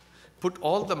 put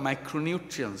all the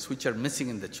micronutrients which are missing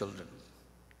in the children,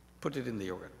 put it in the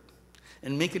yogurt,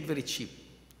 and make it very cheap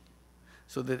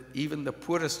so that even the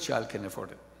poorest child can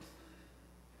afford it.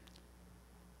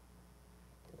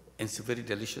 And it's a very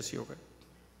delicious yogurt.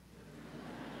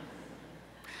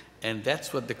 And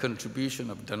that's what the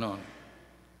contribution of Danone.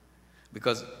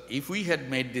 Because if we had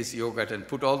made this yogurt and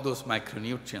put all those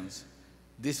micronutrients,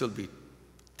 this will be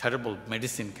terrible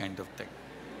medicine kind of thing.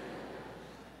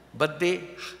 But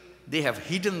they have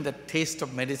hidden the taste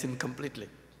of medicine completely.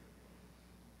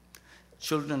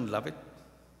 Children love it.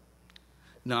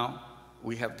 Now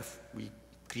we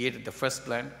created the first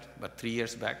plant about 3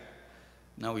 years back.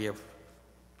 Now we have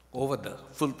over the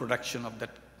full production of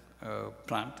that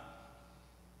plant,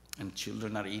 and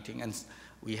children are eating. And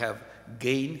we have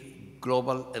GAIN,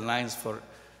 Global Alliance for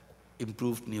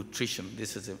Improved Nutrition.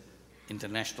 This is an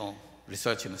international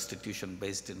research institution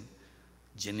based in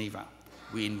Geneva.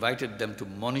 we invited them to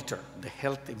monitor the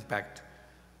health impact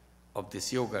of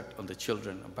this yogurt on the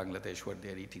children of Bangladesh, what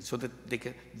they are eating, so that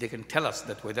they can tell us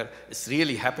that whether it's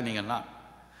really happening or not.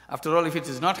 After all, if it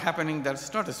is not happening,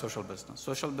 that's not a social business.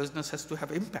 Social business has to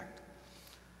have impact.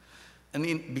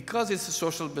 And because it's a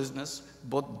social business,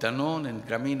 both Danone and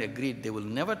Grameen agreed they will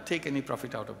never take any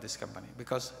profit out of this company,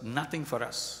 because nothing for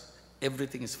us,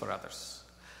 everything is for others.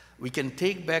 We can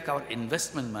take back our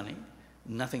investment money,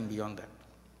 nothing beyond that.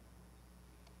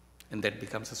 And that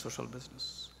becomes a social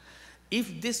business.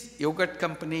 If this yogurt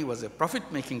company was a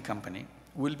profit-making company,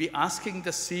 we'll be asking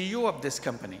the CEO of this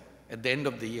company at the end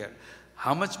of the year,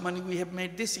 how much money we have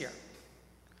made this year?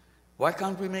 Why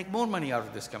can't we make more money out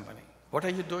of this company? What are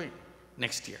you doing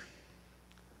next year?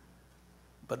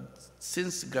 But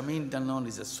since Grameen Danone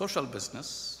is a social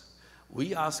business,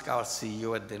 we ask our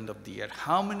CEO at the end of the year,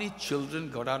 how many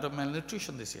children got out of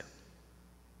malnutrition this year?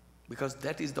 Because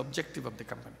that is the objective of the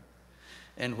company.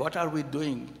 And what are we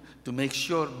doing to make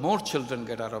sure more children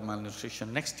get out of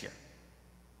malnutrition next year?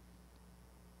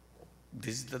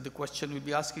 This is the question we'll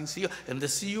be asking CEO. And the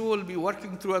CEO will be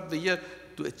working throughout the year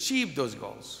to achieve those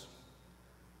goals,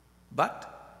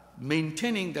 but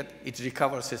maintaining that it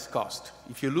recovers its cost.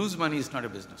 If you lose money, it's not a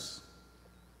business.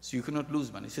 So you cannot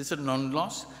lose money. So it's a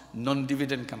non-loss,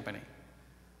 non-dividend company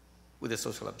with a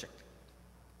social objective.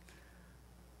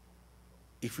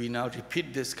 If we now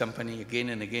repeat this company again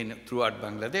and again throughout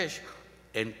Bangladesh,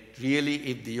 and really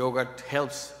if the yogurt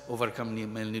helps overcome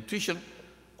malnutrition,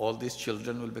 all these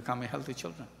children will become healthy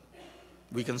children.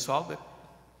 We can solve it.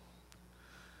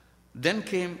 Then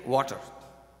came water.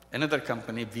 Another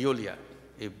company, Veolia,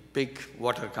 a big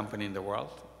water company in the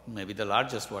world, maybe the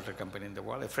largest water company in the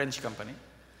world, a French company.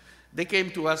 They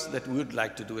came to us that we would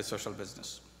like to do a social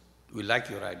business. We like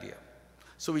your idea.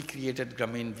 So we created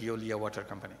Grameen Veolia Water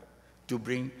Company to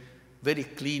bring very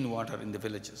clean water in the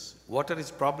villages. Water is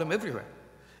a problem everywhere.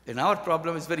 And our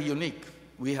problem is very unique.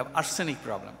 We have arsenic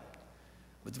problem,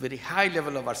 with very high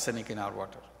level of arsenic in our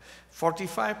water.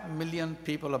 45 million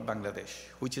people of Bangladesh,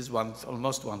 which is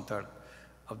almost 1/3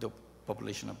 of the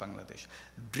population of Bangladesh,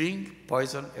 drink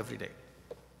poison every day.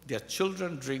 Their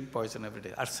children drink poison every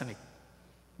day, arsenic,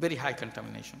 very high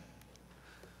contamination.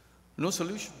 No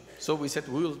solution. So we said,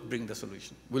 we will bring the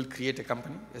solution. We'll create a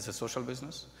company as a social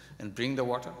business and bring the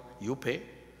water, you pay,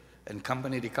 and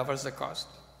company recovers the cost,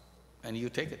 and you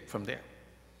take it from there.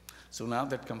 So now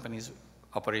that company is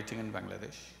operating in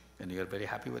Bangladesh, and we are very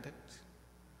happy with it.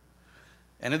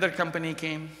 Another company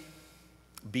came,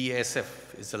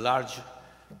 BASF, is a large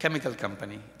chemical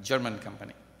company, German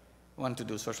company, want to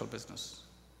do social business.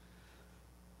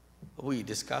 We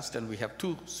discussed, and we have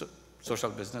two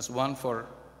social business, one for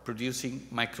producing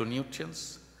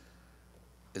micronutrients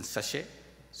in sachet,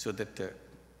 so that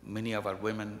many of our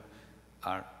women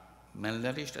are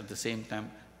malnourished, at the same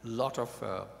time, lot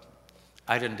of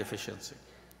iron deficiency.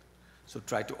 So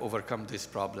try to overcome these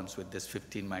problems with this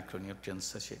 15 micronutrients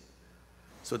sachet.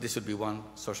 So this would be one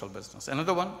social business.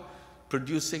 Another one,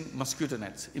 producing mosquito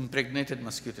nets, impregnated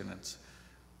mosquito nets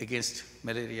against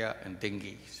malaria and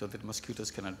dengue, so that mosquitoes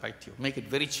cannot bite you. Make it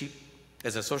very cheap.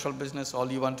 As a social business,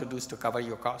 all you want to do is to cover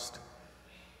your cost.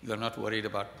 You are not worried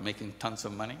about making tons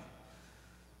of money,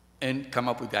 and come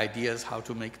up with ideas how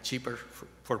to make cheaper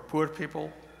for poor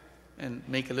people and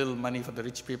make a little money for the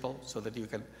rich people, so that you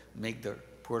can make the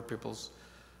poor people's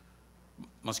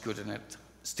mosquito net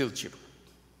still cheaper.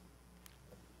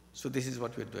 So this is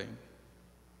what we're doing.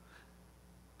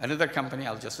 Another company,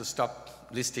 I'll just stop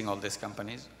listing all these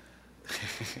companies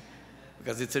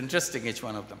because it's interesting, each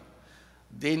one of them.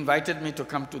 They invited me to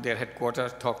come to their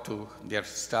headquarters, talk to their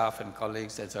staff and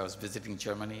colleagues as I was visiting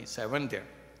Germany. So I went there.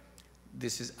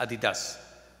 This is Adidas,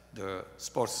 the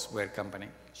sportswear company,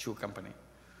 shoe company.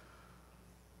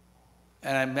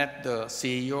 And I met the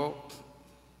CEO,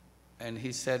 and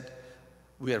he said,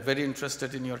 we are very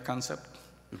interested in your concept.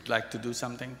 We'd like to do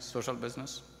something, social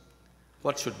business.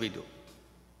 What should we do?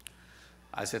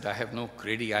 I said, I have no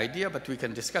ready idea, but we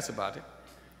can discuss about it.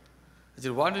 I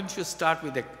said, why don't you start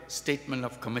with a statement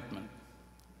of commitment?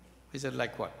 He said,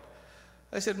 like what?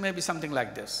 I said, maybe something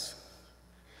like this.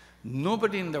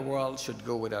 Nobody in the world should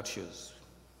go without shoes.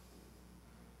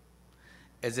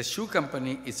 As a shoe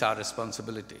company, it's our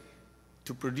responsibility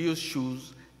to produce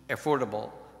shoes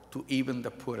affordable to even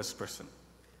the poorest person.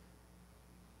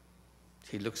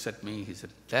 He looks at me, he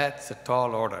said, that's a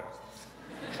tall order.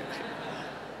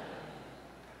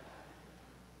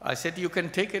 I said, you can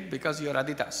take it because you're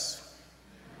Adidas.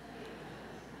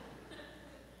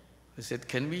 I said,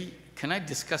 can I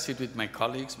discuss it with my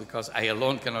colleagues, because I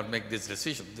alone cannot make this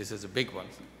decision. This is a big one.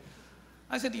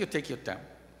 I said, you take your time.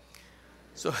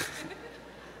 So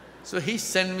So he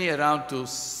sent me around to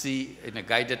see in a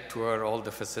guided tour all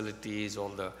the facilities, all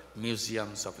the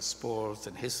museums of sports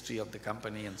and history of the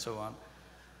company and so on.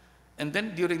 And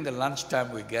then during the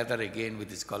lunchtime, we gather again with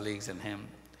his colleagues and him.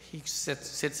 He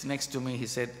sits next to me. He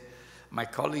said, my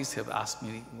colleagues have asked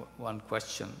me one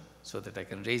question so that I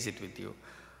can raise it with you.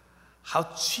 How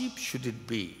cheap should it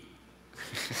be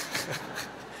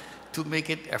to make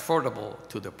it affordable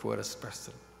to the poorest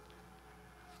person?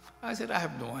 I said, I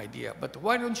have no idea, but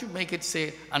why don't you make it,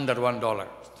 say, under $1?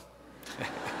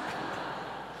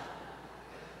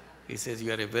 He says,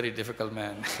 you are a very difficult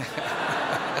man.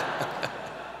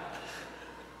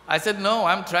 I said, no,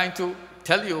 I'm trying to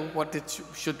tell you what it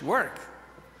should work.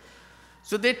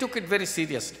 So they took it very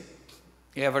seriously.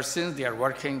 Ever since they are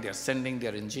working, they are sending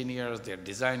their engineers, their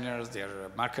designers, their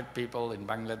market people in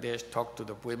Bangladesh, talk to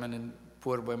the women,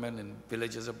 poor women in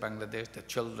villages of Bangladesh, their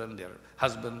children, their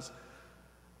husbands,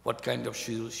 what kind of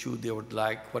shoe they would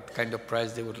like, what kind of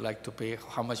price they would like to pay,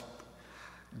 how much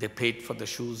they paid for the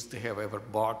shoes they have ever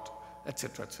bought,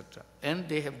 etc., etc. And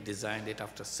they have designed it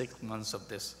after 6 months of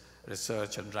this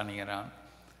research and running around.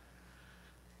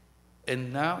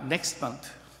 And now, next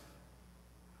month,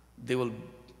 they will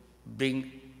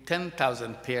bring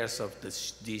 10,000 pairs of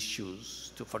these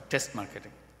shoes for test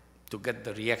marketing to get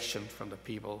the reaction from the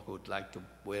people who would like to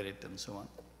wear it and so on.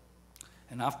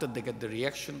 And after they get the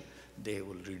reaction, they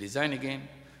will redesign again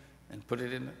and put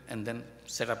it in and then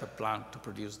set up a plant to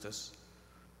produce this.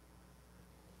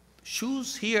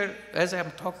 Shoes here, as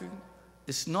I'm talking,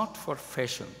 is not for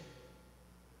fashion.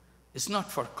 It's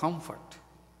not for comfort.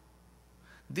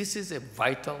 This is a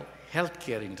vital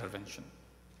healthcare intervention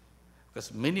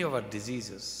because many of our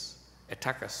diseases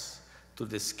attack us through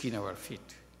the skin of our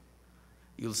feet.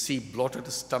 You'll see bloated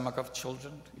stomach of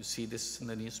children. You see this in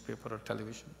the newspaper or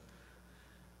television.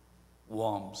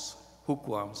 Worms,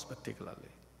 hookworms particularly,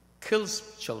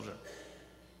 kills children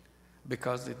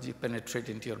because they penetrate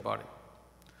into your body.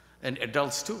 And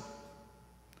adults too.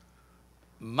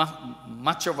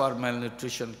 Much of our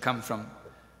malnutrition comes from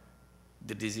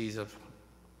the disease of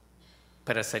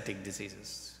parasitic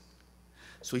diseases.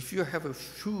 So if you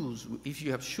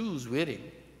have shoes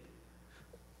wearing,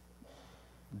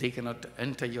 they cannot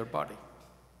enter your body.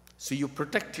 So you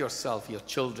protect yourself, your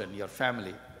children, your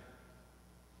family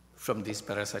from these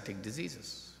parasitic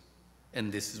diseases.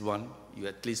 And this is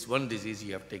at least one disease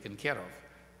you have taken care of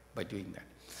by doing that.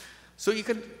 So you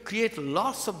can create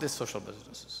lots of these social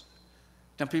businesses.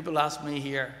 Now people ask me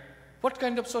here, what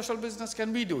kind of social business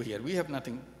can we do here? We have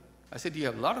nothing. I said, you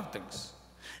have a lot of things.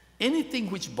 Anything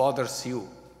which bothers you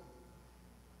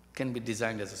can be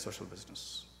designed as a social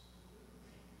business.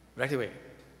 Right away.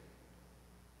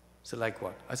 So like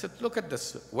what? I said, look at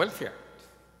this welfare.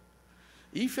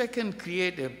 If I can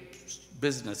create a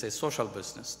business, a social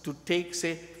business, to take,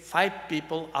 say, 5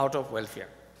 people out of welfare,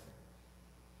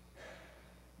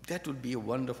 that would be a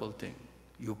wonderful thing.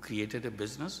 You created a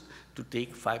business to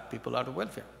take 5 people out of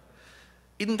welfare.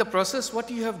 In the process, what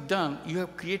you have done, you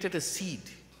have created a seed,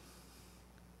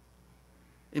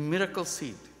 a miracle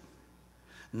seed.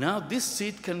 Now this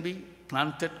seed can be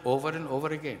planted over and over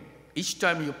again. Each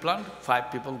time you plant,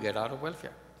 5 people get out of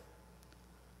welfare.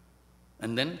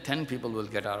 And then 10 people will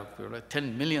get out of welfare.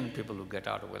 10 million people will get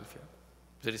out of welfare.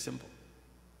 Very simple.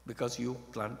 Because you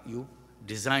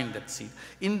design that seed.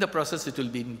 In the process, it will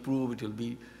be improved, it will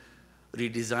be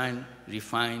redesigned,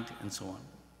 refined, and so on.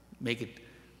 Make it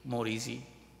more easy.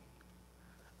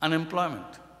 Unemployment.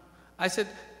 I said,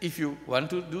 if you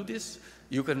want to do this,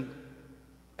 you can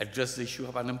address the issue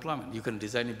of unemployment. You can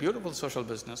design a beautiful social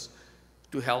business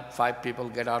to help 5 people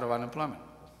get out of unemployment.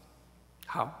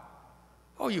 How?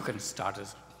 Oh, you can start,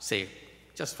 say,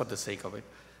 just for the sake of it,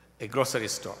 a grocery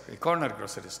store, a corner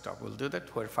grocery store. We'll do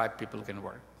that where 5 people can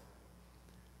work.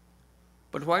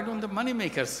 But why don't the money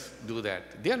makers do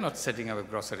that? They are not setting up a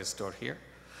grocery store here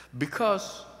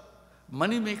because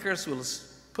money makers will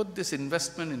put this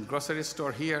investment in grocery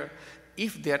store here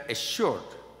if they are assured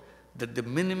that the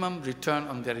minimum return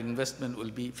on their investment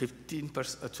will be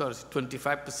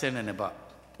 25% and above.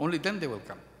 Only then they will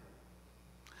come.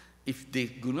 If they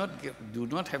do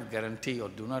not have guarantee or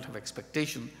do not have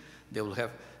expectation, they will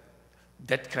have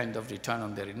that kind of return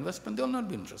on their investment, they will not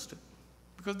be interested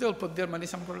because they will put their money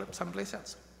someplace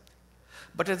else.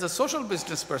 But as a social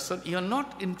business person, you are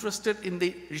not interested in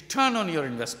the return on your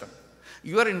investment.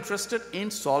 You are interested in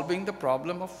solving the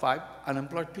problem of 5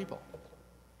 unemployed people.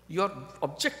 Your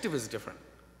objective is different.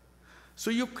 So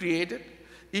you create it.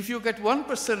 If you get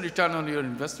 1% return on your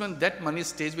investment, that money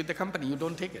stays with the company. You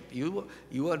don't take it.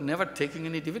 You are never taking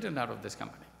any dividend out of this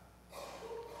company.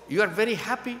 You are very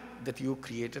happy that you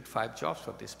created 5 jobs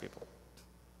for these people.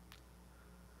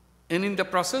 And in the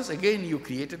process, again, you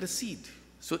created a seed.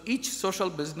 So each social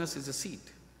business is a seed.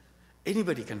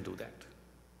 Anybody can do that.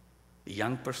 A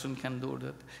young person can do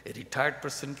that. A retired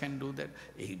person can do that.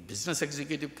 A business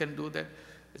executive can do that.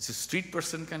 It's a street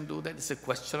person can do that. It's a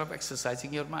question of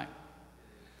exercising your mind.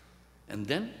 And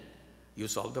then you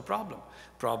solve the problem.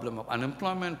 Problem of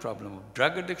unemployment, problem of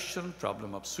drug addiction,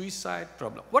 problem of suicide,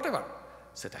 problem, whatever.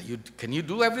 I said, can you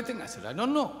do everything? I said, I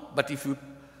don't know. But if you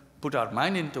put our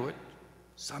mind into it,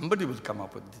 somebody will come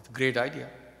up with a great idea.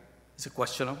 It's a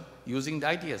question of using the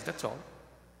ideas, that's all.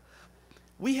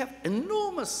 We have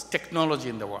enormous technology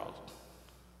in the world.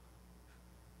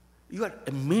 You are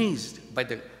amazed by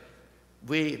the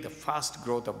way, the fast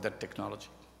growth of that technology.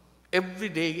 Every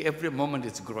day, every moment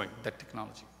it's growing, that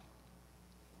technology.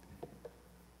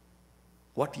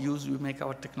 What use we make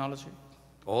our technology?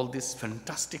 All this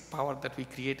fantastic power that we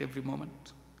create every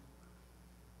moment,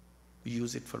 we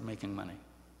use it for making money.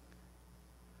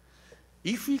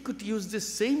 If we could use this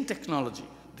same technology,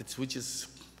 which is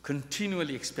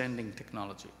continually expanding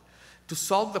technology, to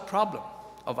solve the problem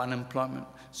of unemployment,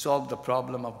 solve the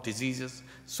problem of diseases,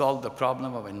 solve the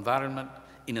problem of environment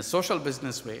in a social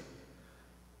business way,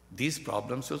 these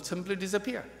problems will simply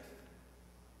disappear.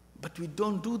 But we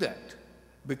don't do that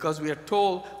because we are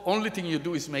told only thing you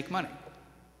do is make money.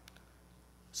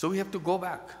 So we have to go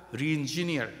back,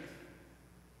 re-engineer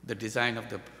the design of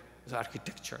the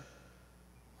architecture,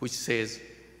 which says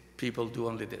people do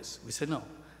only this. We say, no,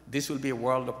 this will be a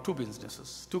world of two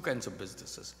businesses, two kinds of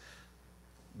businesses.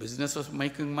 Business of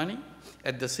making money,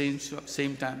 at the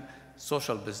same time,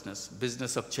 social business,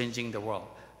 business of changing the world,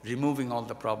 removing all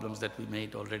the problems that we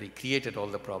made already, created all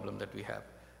the problems that we have.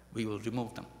 We will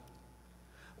remove them.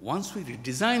 Once we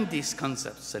redesign these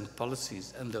concepts and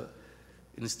policies and the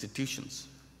institutions,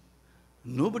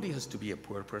 nobody has to be a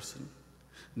poor person.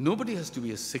 Nobody has to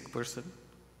be a sick person,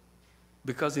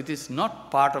 because it is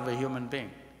not part of a human being.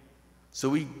 So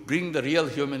we bring the real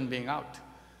human being out,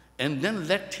 and then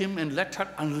let him and let her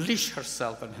unleash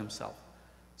herself and himself.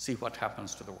 See what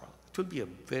happens to the world. It will be a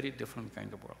very different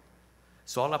kind of world.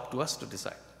 It's all up to us to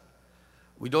decide.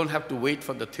 We don't have to wait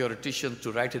for the theoretician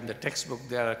to write in the textbook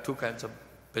there are two kinds of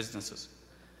businesses.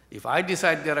 If I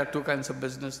decide there are two kinds of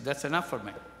business, that's enough for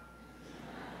me.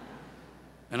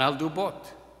 And I'll do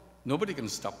both. Nobody can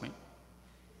stop me.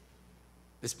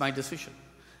 It's my decision.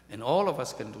 And all of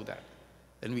us can do that.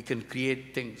 And we can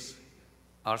create things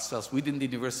ourselves. Within the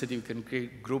university, we can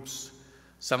create groups.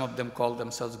 Some of them call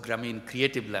themselves Grameen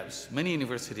Creative Labs. Many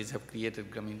universities have created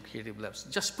Grameen Creative Labs.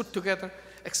 Just put together,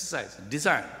 exercise,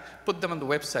 design, put them on the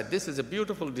website. This is a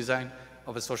beautiful design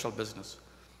of a social business.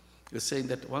 You're saying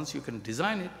that once you can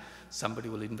design it, somebody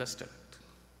will invest in it.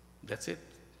 That's it.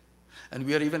 And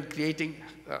we are even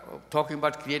talking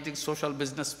about creating social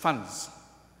business funds,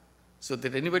 so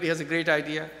that anybody has a great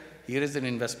idea, here is an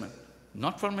investment.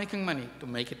 Not for making money, to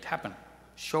make it happen.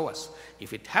 Show us.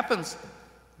 If it happens,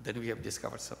 then we have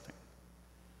discovered something.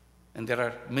 And there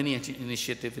are many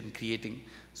initiatives in creating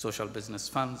social business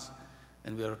funds,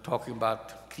 and we are talking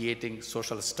about creating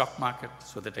social stock market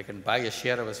so that I can buy a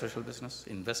share of a social business,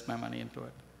 invest my money into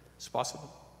it. It's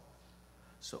possible.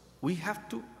 So we have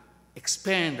to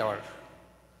expand our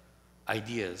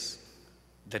ideas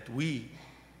that we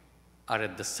are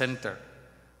at the center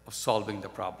of solving the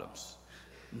problems.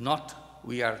 Not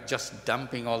we are just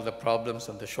dumping all the problems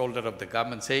on the shoulder of the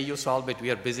government, say you solve it, we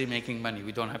are busy making money,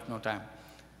 we don't have no time.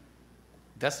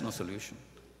 That's no solution.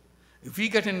 If we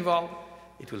get involved,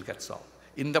 it will get solved.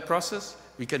 In the process,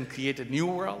 we can create a new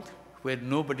world where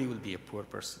nobody will be a poor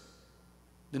person.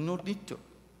 There's no need to.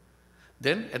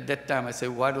 Then at that time I say,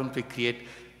 why don't we create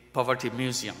poverty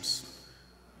museums?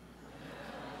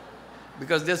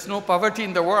 Because there's no poverty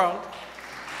in the world.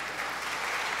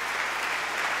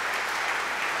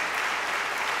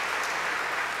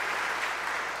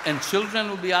 And children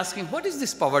will be asking, what is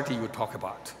this poverty you talk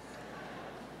about?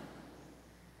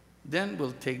 Then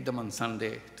we'll take them on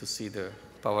Sunday to see the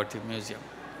poverty museum.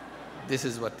 This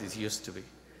is what it used to be.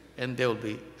 And they will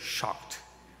be shocked.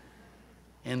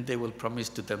 And they will promise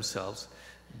to themselves,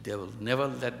 they will never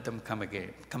let them come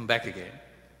back again.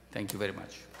 Thank you very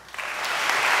much.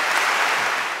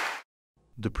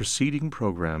 The preceding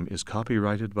program is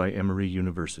copyrighted by Emory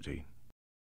University.